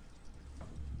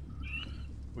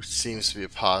 which seems to be a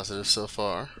positive so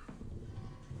far.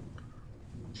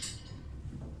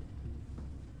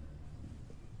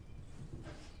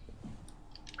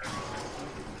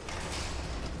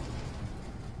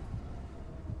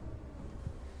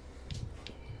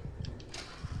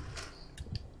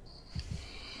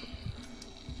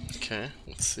 Okay,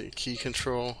 let's see. Key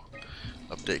control,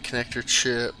 update connector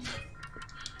chip.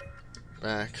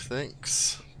 Back,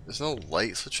 thanks. There's no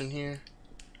light switch in here.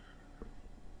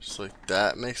 Just like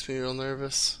that makes me real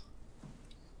nervous.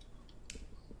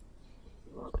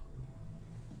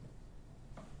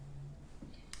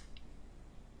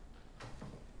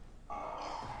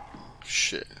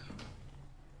 Shit.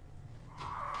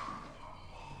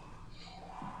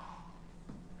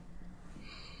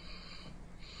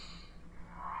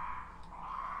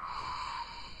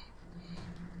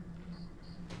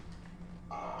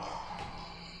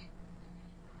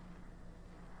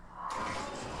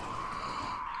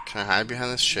 Can I hide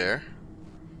behind this chair?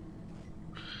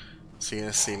 Is he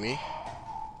gonna see me?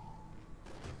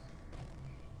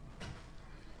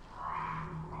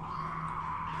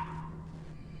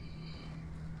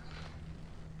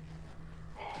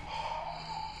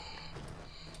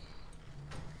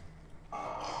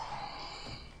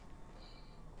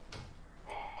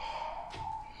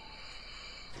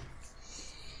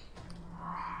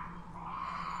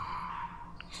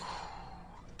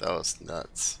 That was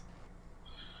nuts.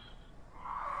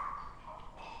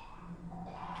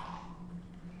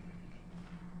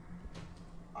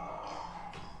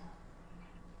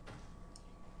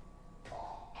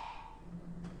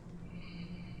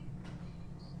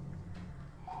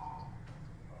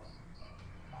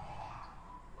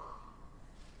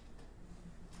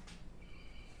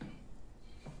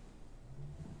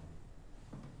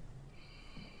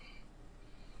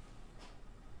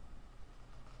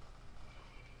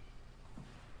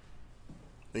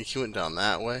 I think he went down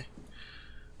that way.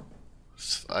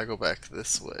 So if I go back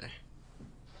this way.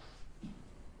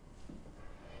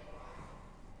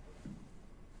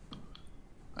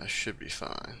 I should be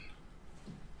fine.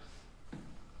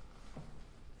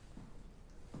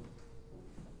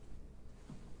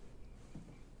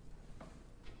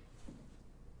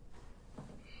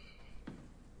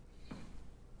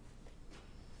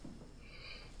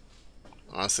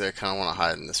 Honestly, I kind of want to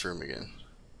hide in this room again.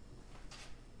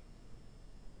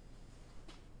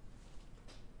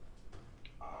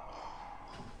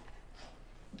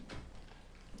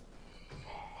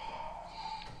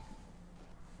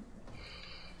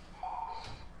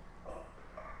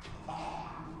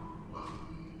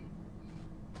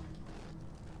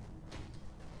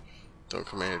 Don't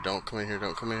come in here, don't come in here,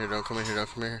 don't come in here, don't come in here, don't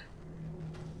come in here.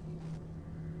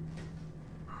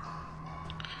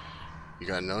 You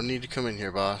got no need to come in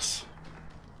here, boss.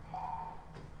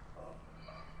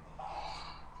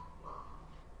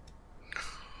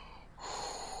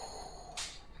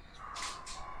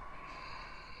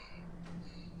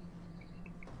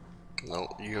 No,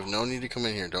 you have no need to come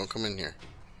in here. Don't come in here.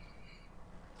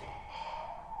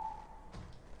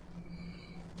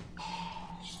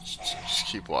 Just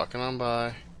keep walking on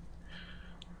by.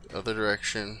 The other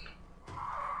direction.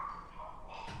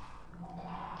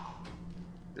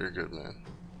 You're good, man.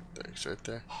 Thanks, right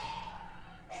there.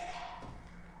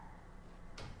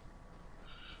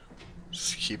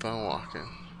 Just keep on walking.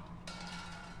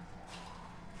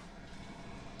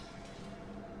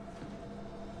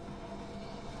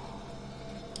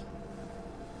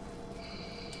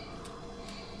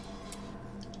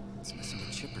 It's missing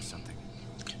a chip or something.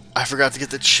 I forgot to get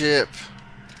the chip.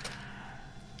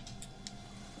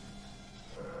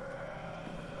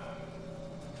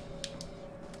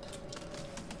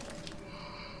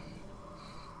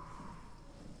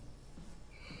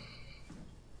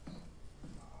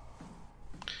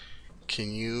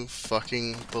 Can you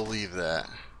fucking believe that?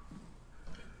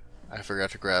 I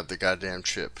forgot to grab the goddamn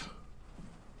chip.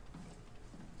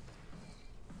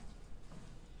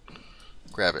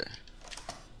 Grab it.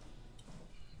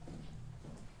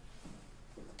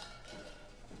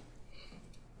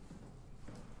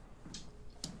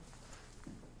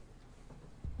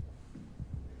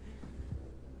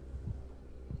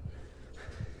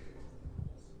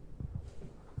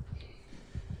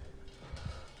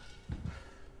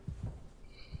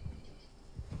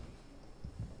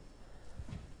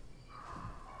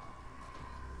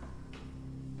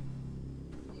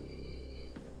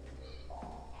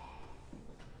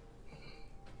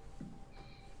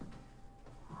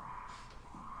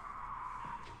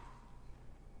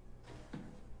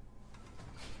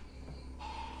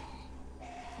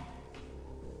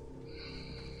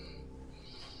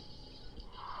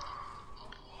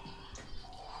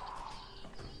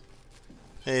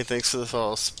 Hey, thanks for the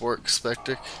follow, Spork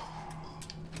Spectic.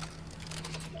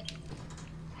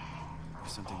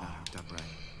 There's something not hooked up right.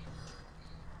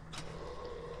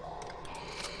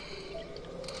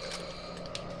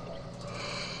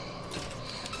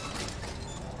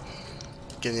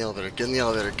 Get in the elevator, get in the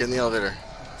elevator, get in the elevator.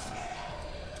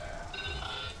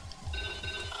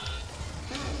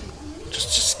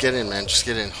 Just get in, man, just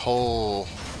get in. Oh,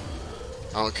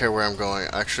 I don't care where I'm going.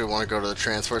 I actually want to go to the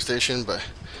transport station, but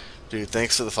dude,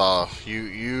 thanks for the follow.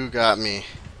 You got me.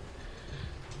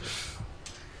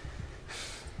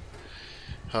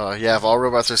 Oh yeah, if all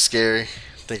robots are scary,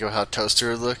 think of how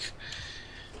Toaster would look.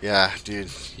 Yeah, dude,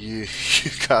 you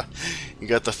got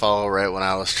the follow right when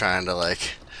I was trying to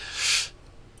like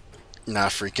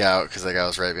not freak out because that guy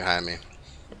was right behind me.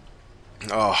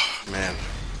 Oh man.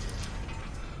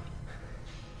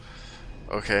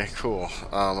 Okay, cool.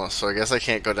 So I guess I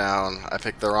can't go down. I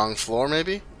picked the wrong floor,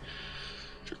 maybe?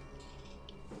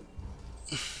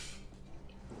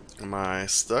 Am I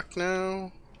stuck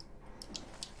now?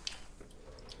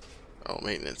 Oh,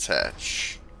 maintenance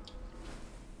hatch.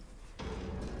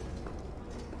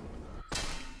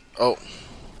 Oh.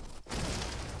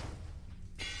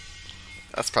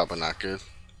 That's probably not good.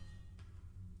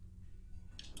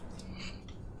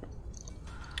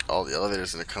 Oh, the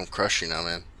elevator's gonna come crush you now,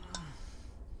 man.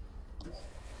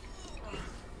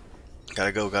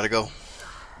 Gotta go, gotta go.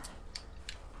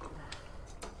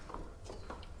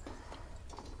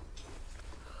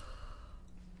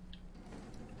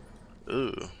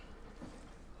 Ooh.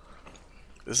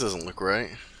 This doesn't look right.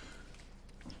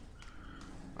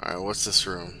 Alright, what's this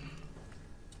room?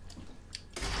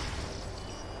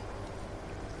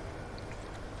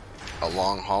 A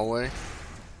long hallway?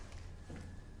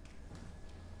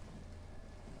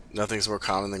 Nothing's more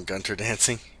common than Gunter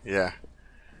dancing? Yeah.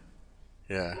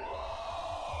 Yeah.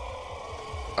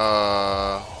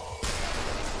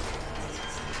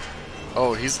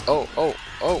 Oh, he's...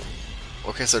 Oh.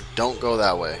 Okay, so don't go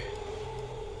that way.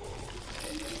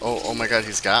 Oh my god,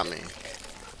 he's got me.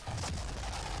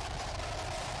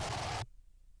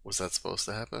 Was that supposed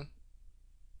to happen?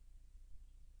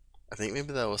 I think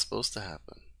maybe that was supposed to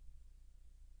happen.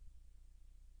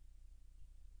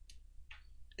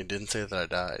 It didn't say that I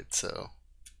died, so...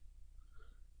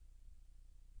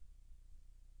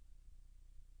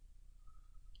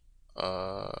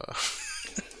 I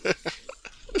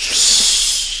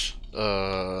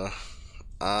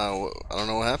don't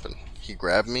know what happened. He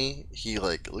grabbed me. He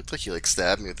like it looked like he like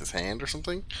stabbed me with his hand or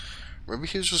something. Maybe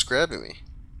he was just grabbing me.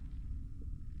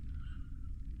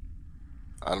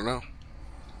 I don't know.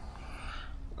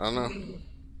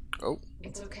 Oh,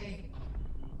 It's okay.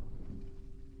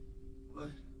 What?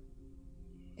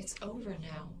 It's over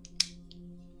now.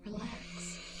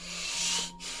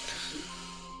 Relax.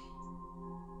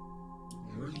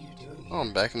 What are you doing? oh,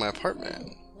 I'm back in my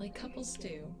apartment. Like couples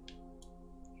do.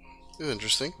 This is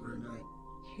interesting. We're not.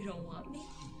 You don't want me?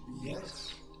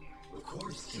 Yes, of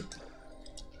course.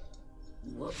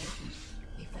 What happened?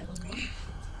 We fell in love.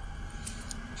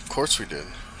 Of course we did.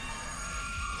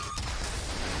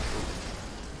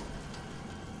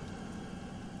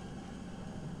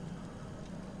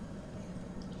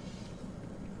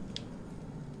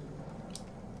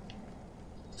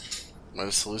 Am I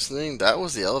just hallucinating? That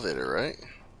was the elevator, right?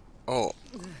 Oh.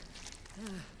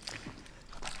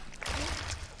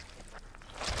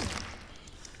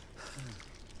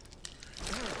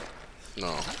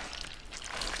 No.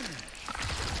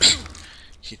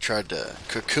 He tried to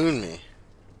cocoon me.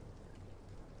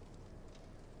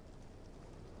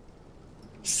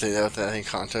 Say that without any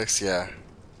context? Yeah.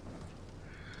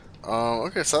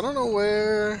 Okay, so I don't know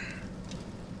where...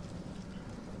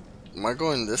 Am I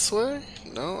going this way?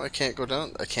 No, I can't go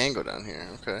down. I can go down here.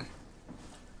 Okay.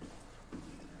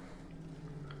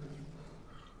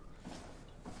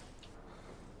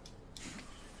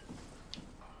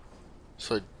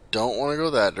 So I don't want to go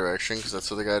that direction because that's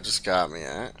where the guy just got me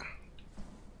at.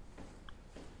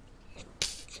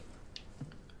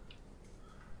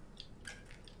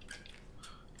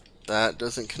 That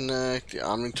doesn't connect. The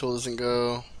Omni tool doesn't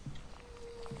go.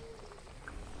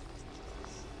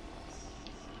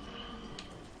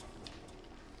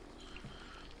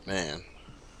 Man.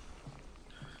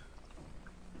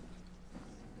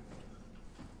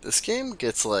 This game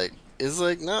gets like is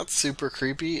like not super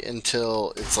creepy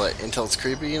until it's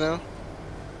creepy, you know?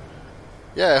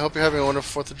 Yeah, I hope you're having a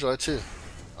wonderful 4th of July too.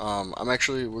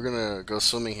 We're gonna go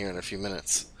swimming here in a few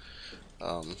minutes.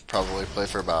 Probably play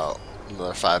for about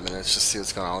another 5 minutes just to see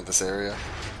what's going on with this area.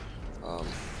 And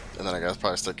then I gotta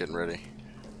probably start getting ready.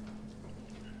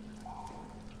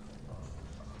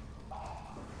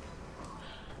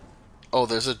 Oh,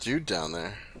 there's a dude down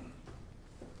there.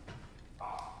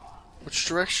 Which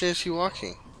direction is he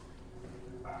walking?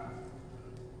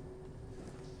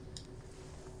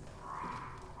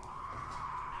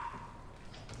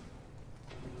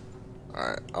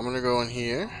 Alright, I'm gonna go in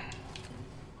here.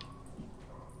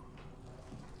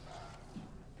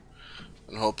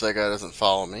 And hope that guy doesn't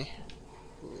follow me.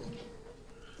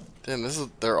 Damn,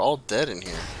 they're all dead in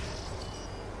here.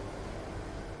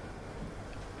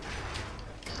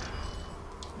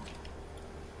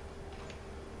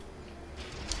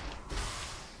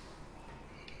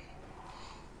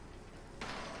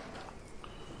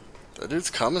 That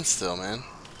dude's coming still, man.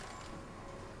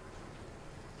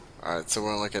 Alright, so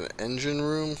we're in like an engine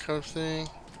room kind of thing.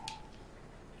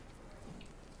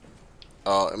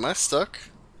 Oh, am I stuck?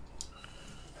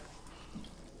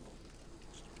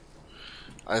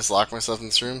 I just locked myself in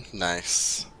this room?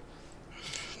 Nice.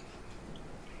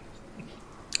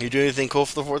 You do anything cool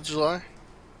for the 4th of July?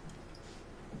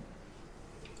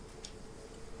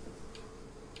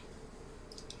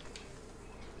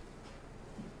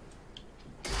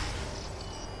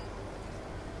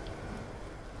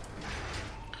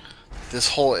 This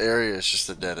whole area is just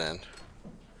a dead end.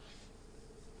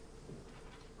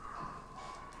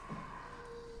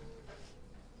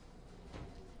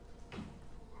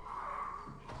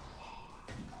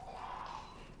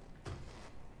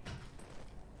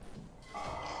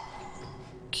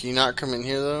 Can you not come in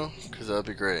here though? Because that would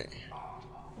be great.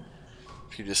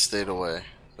 If you just stayed away,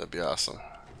 that'd be awesome.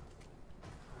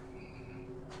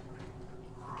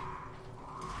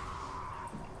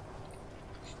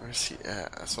 Where's he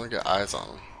at? I just want to get eyes on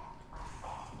him.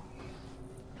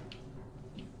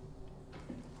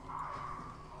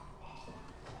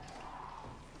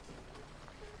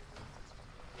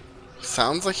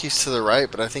 Sounds like he's to the right,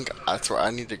 but I think that's where I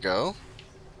need to go.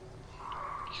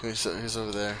 He's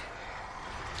over there.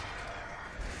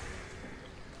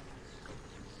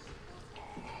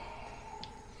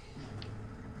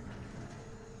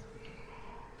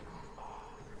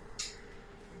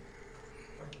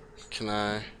 Can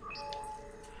I?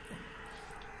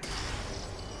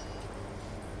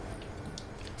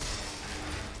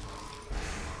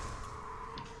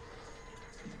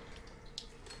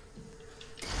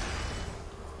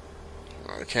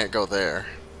 I can't go there.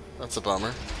 That's a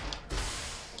bummer.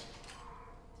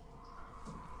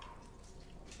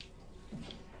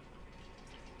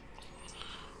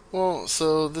 Well,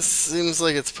 so this seems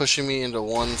like it's pushing me into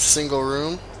one single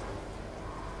room.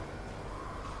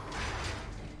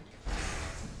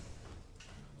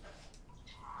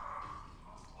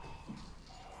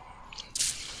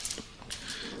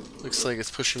 Looks looks like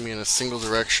it's pushing me in a single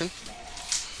direction.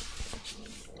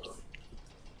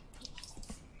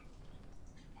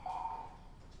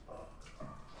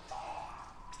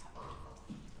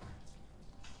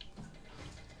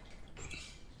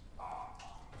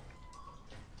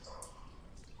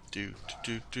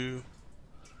 Do.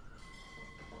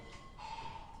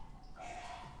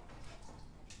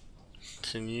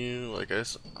 Can you, like,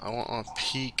 I want to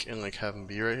peek and like have him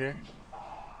be right here.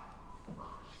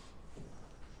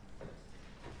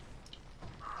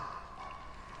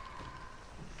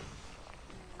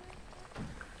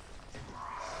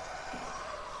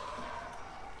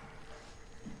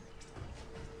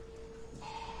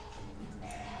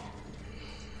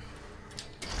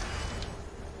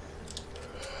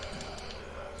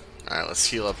 Alright, let's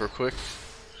heal up real quick.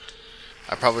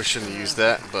 I probably shouldn't have used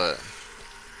that, but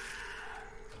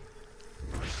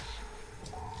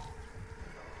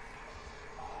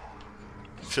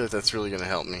I feel like that's really going to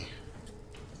help me.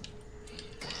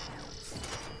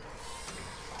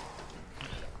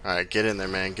 Alright, get in there,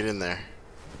 man. Get in there.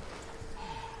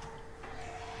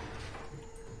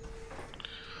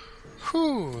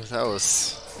 Whew, that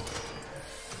was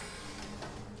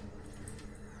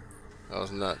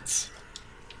nuts.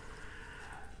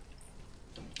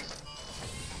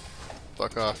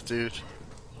 Fuck off, dude.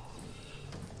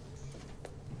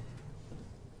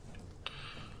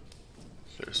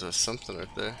 There's something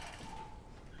right there.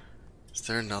 Is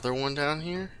there another one down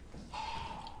here?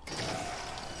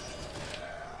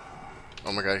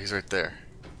 Oh my god, he's right there.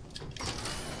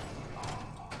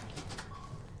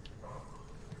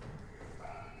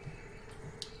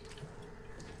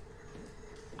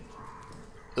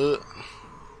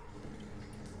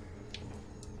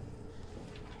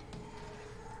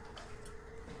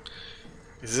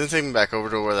 Is it taking me back over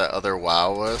to where that other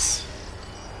WoW was?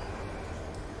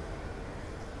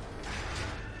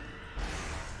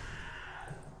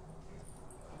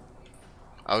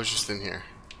 I was just in here.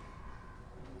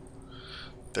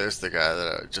 There's the guy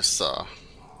that I just saw.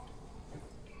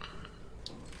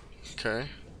 Okay.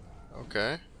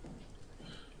 Okay.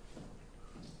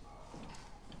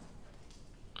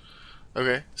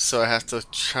 Okay, so I have to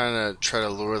try to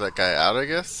lure that guy out, I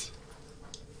guess?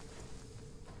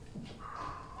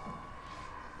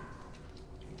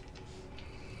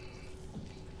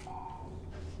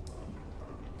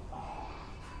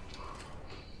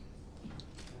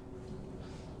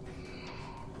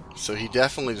 So he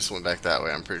definitely just went back that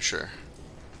way, I'm pretty sure.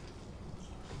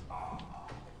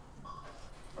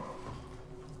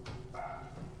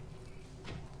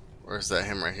 Or is that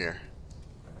him right here?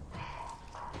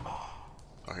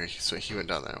 Okay, so he went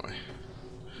down that way.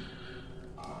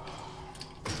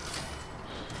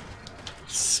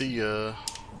 See ya.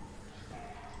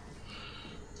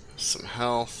 Some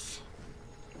health.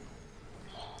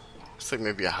 Looks like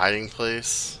maybe a hiding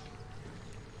place.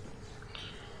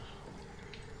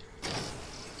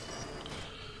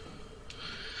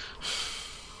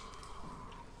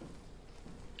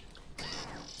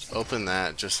 Open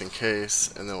that just in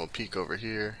case, and then we'll peek over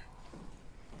here.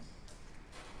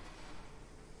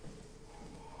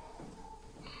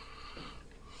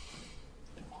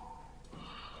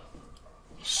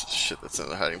 Shit, that's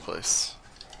another hiding place.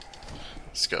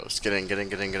 Let's go. Let's get in, get in,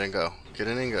 get in, get in, go. Get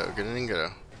in and go, get in and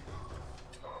go.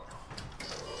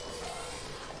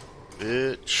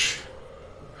 Bitch.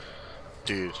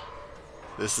 Dude.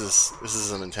 This is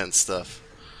some intense stuff.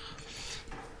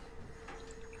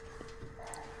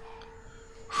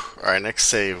 Alright, next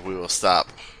save we will stop.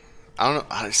 I don't know.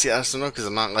 I just don't know because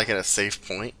I'm not like at a safe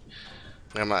point.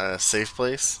 Like, I'm not at a safe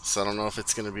place, so I don't know if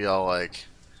it's gonna be all like.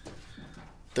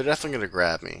 They're definitely gonna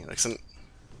grab me. Like some.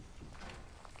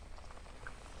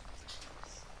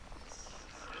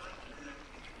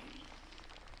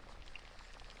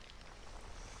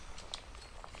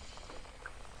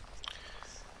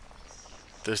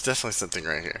 There's definitely something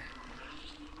right here.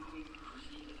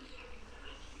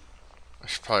 I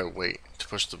should probably wait to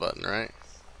push the button, right?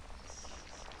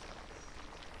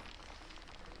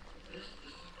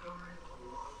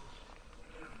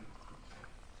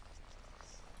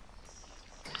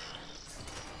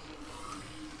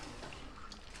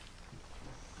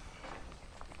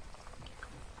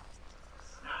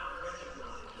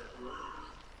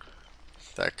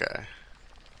 That guy.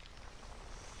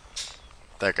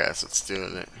 That guy's what's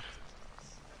doing it.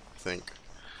 I think.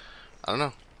 I don't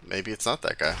know. Maybe it's not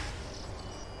that guy.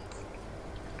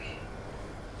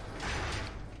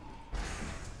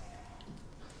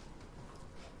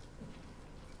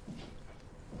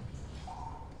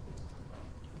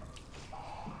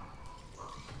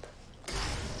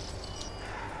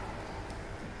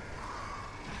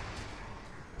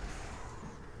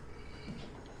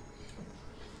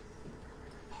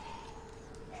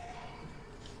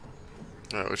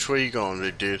 Alright, which way you going,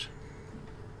 big dude?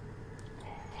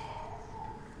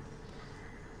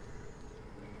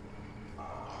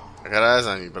 I got eyes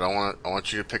on you, but I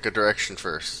want you to pick a direction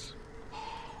first.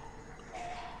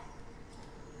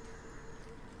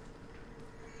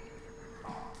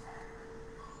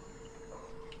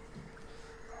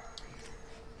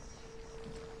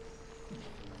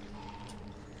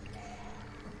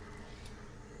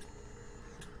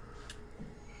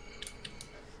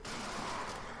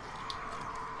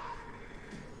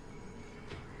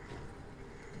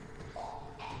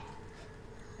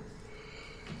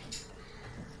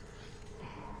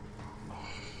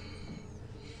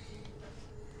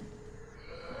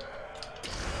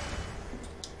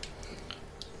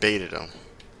 Baited him.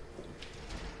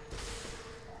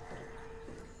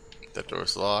 That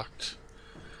door's locked.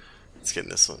 Let's get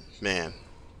in this one. Man.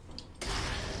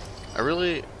 I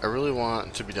really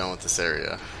want to be done with this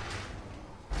area.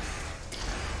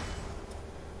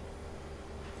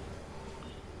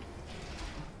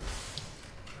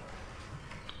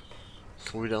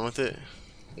 Can we be done with it?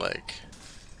 Like...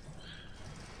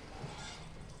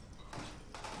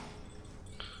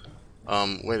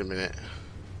 wait a minute.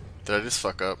 Did I just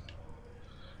fuck up?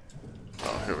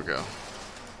 Oh, here we go.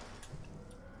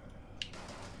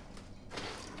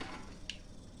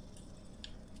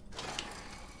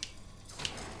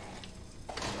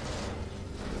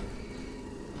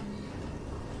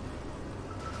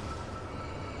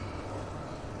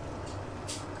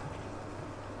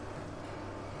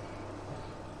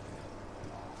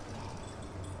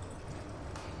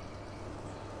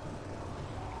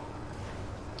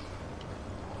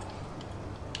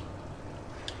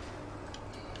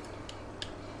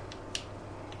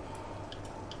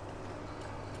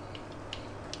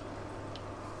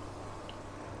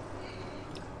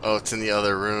 Oh, it's in the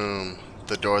other room.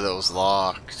 The door that was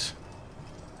locked.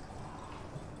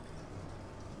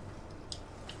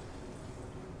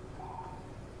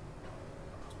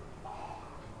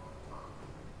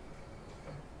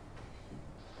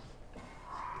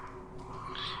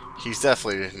 He's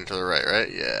definitely to the right,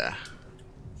 right? Yeah.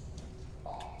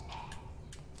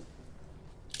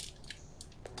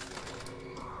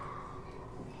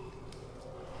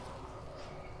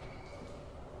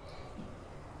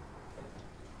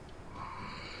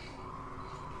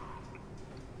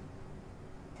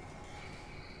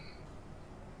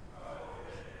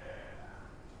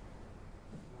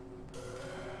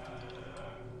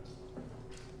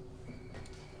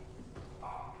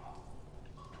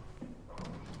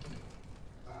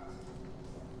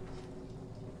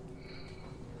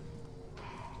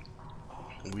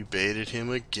 We baited him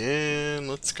again.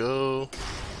 Let's go.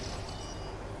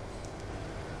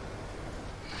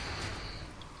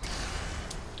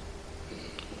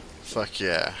 Fuck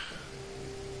yeah.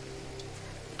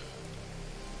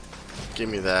 Give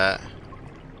me that.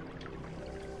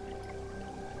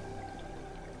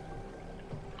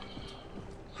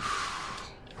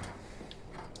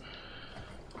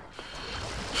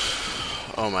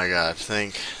 Oh my god.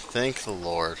 Thank the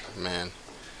Lord, man.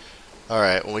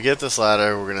 Alright, when we get this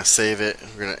ladder, we're gonna save it.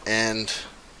 We're gonna end.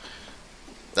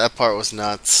 That part was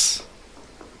nuts.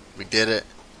 We did it.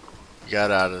 We got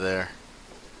out of there.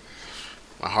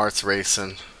 My heart's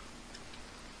racing.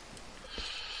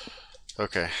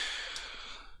 Okay.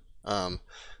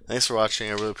 Thanks for watching.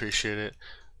 I really appreciate it.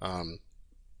 If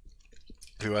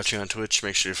you're watching on Twitch,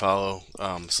 make sure you follow,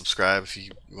 subscribe if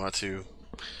you want to.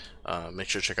 Make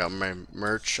sure to check out my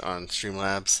merch on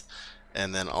Streamlabs.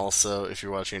 And then also, if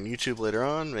you're watching on YouTube later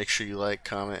on, make sure you like,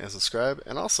 comment, and subscribe.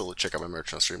 And also check out my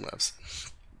merch on Streamlabs.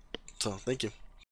 So, thank you.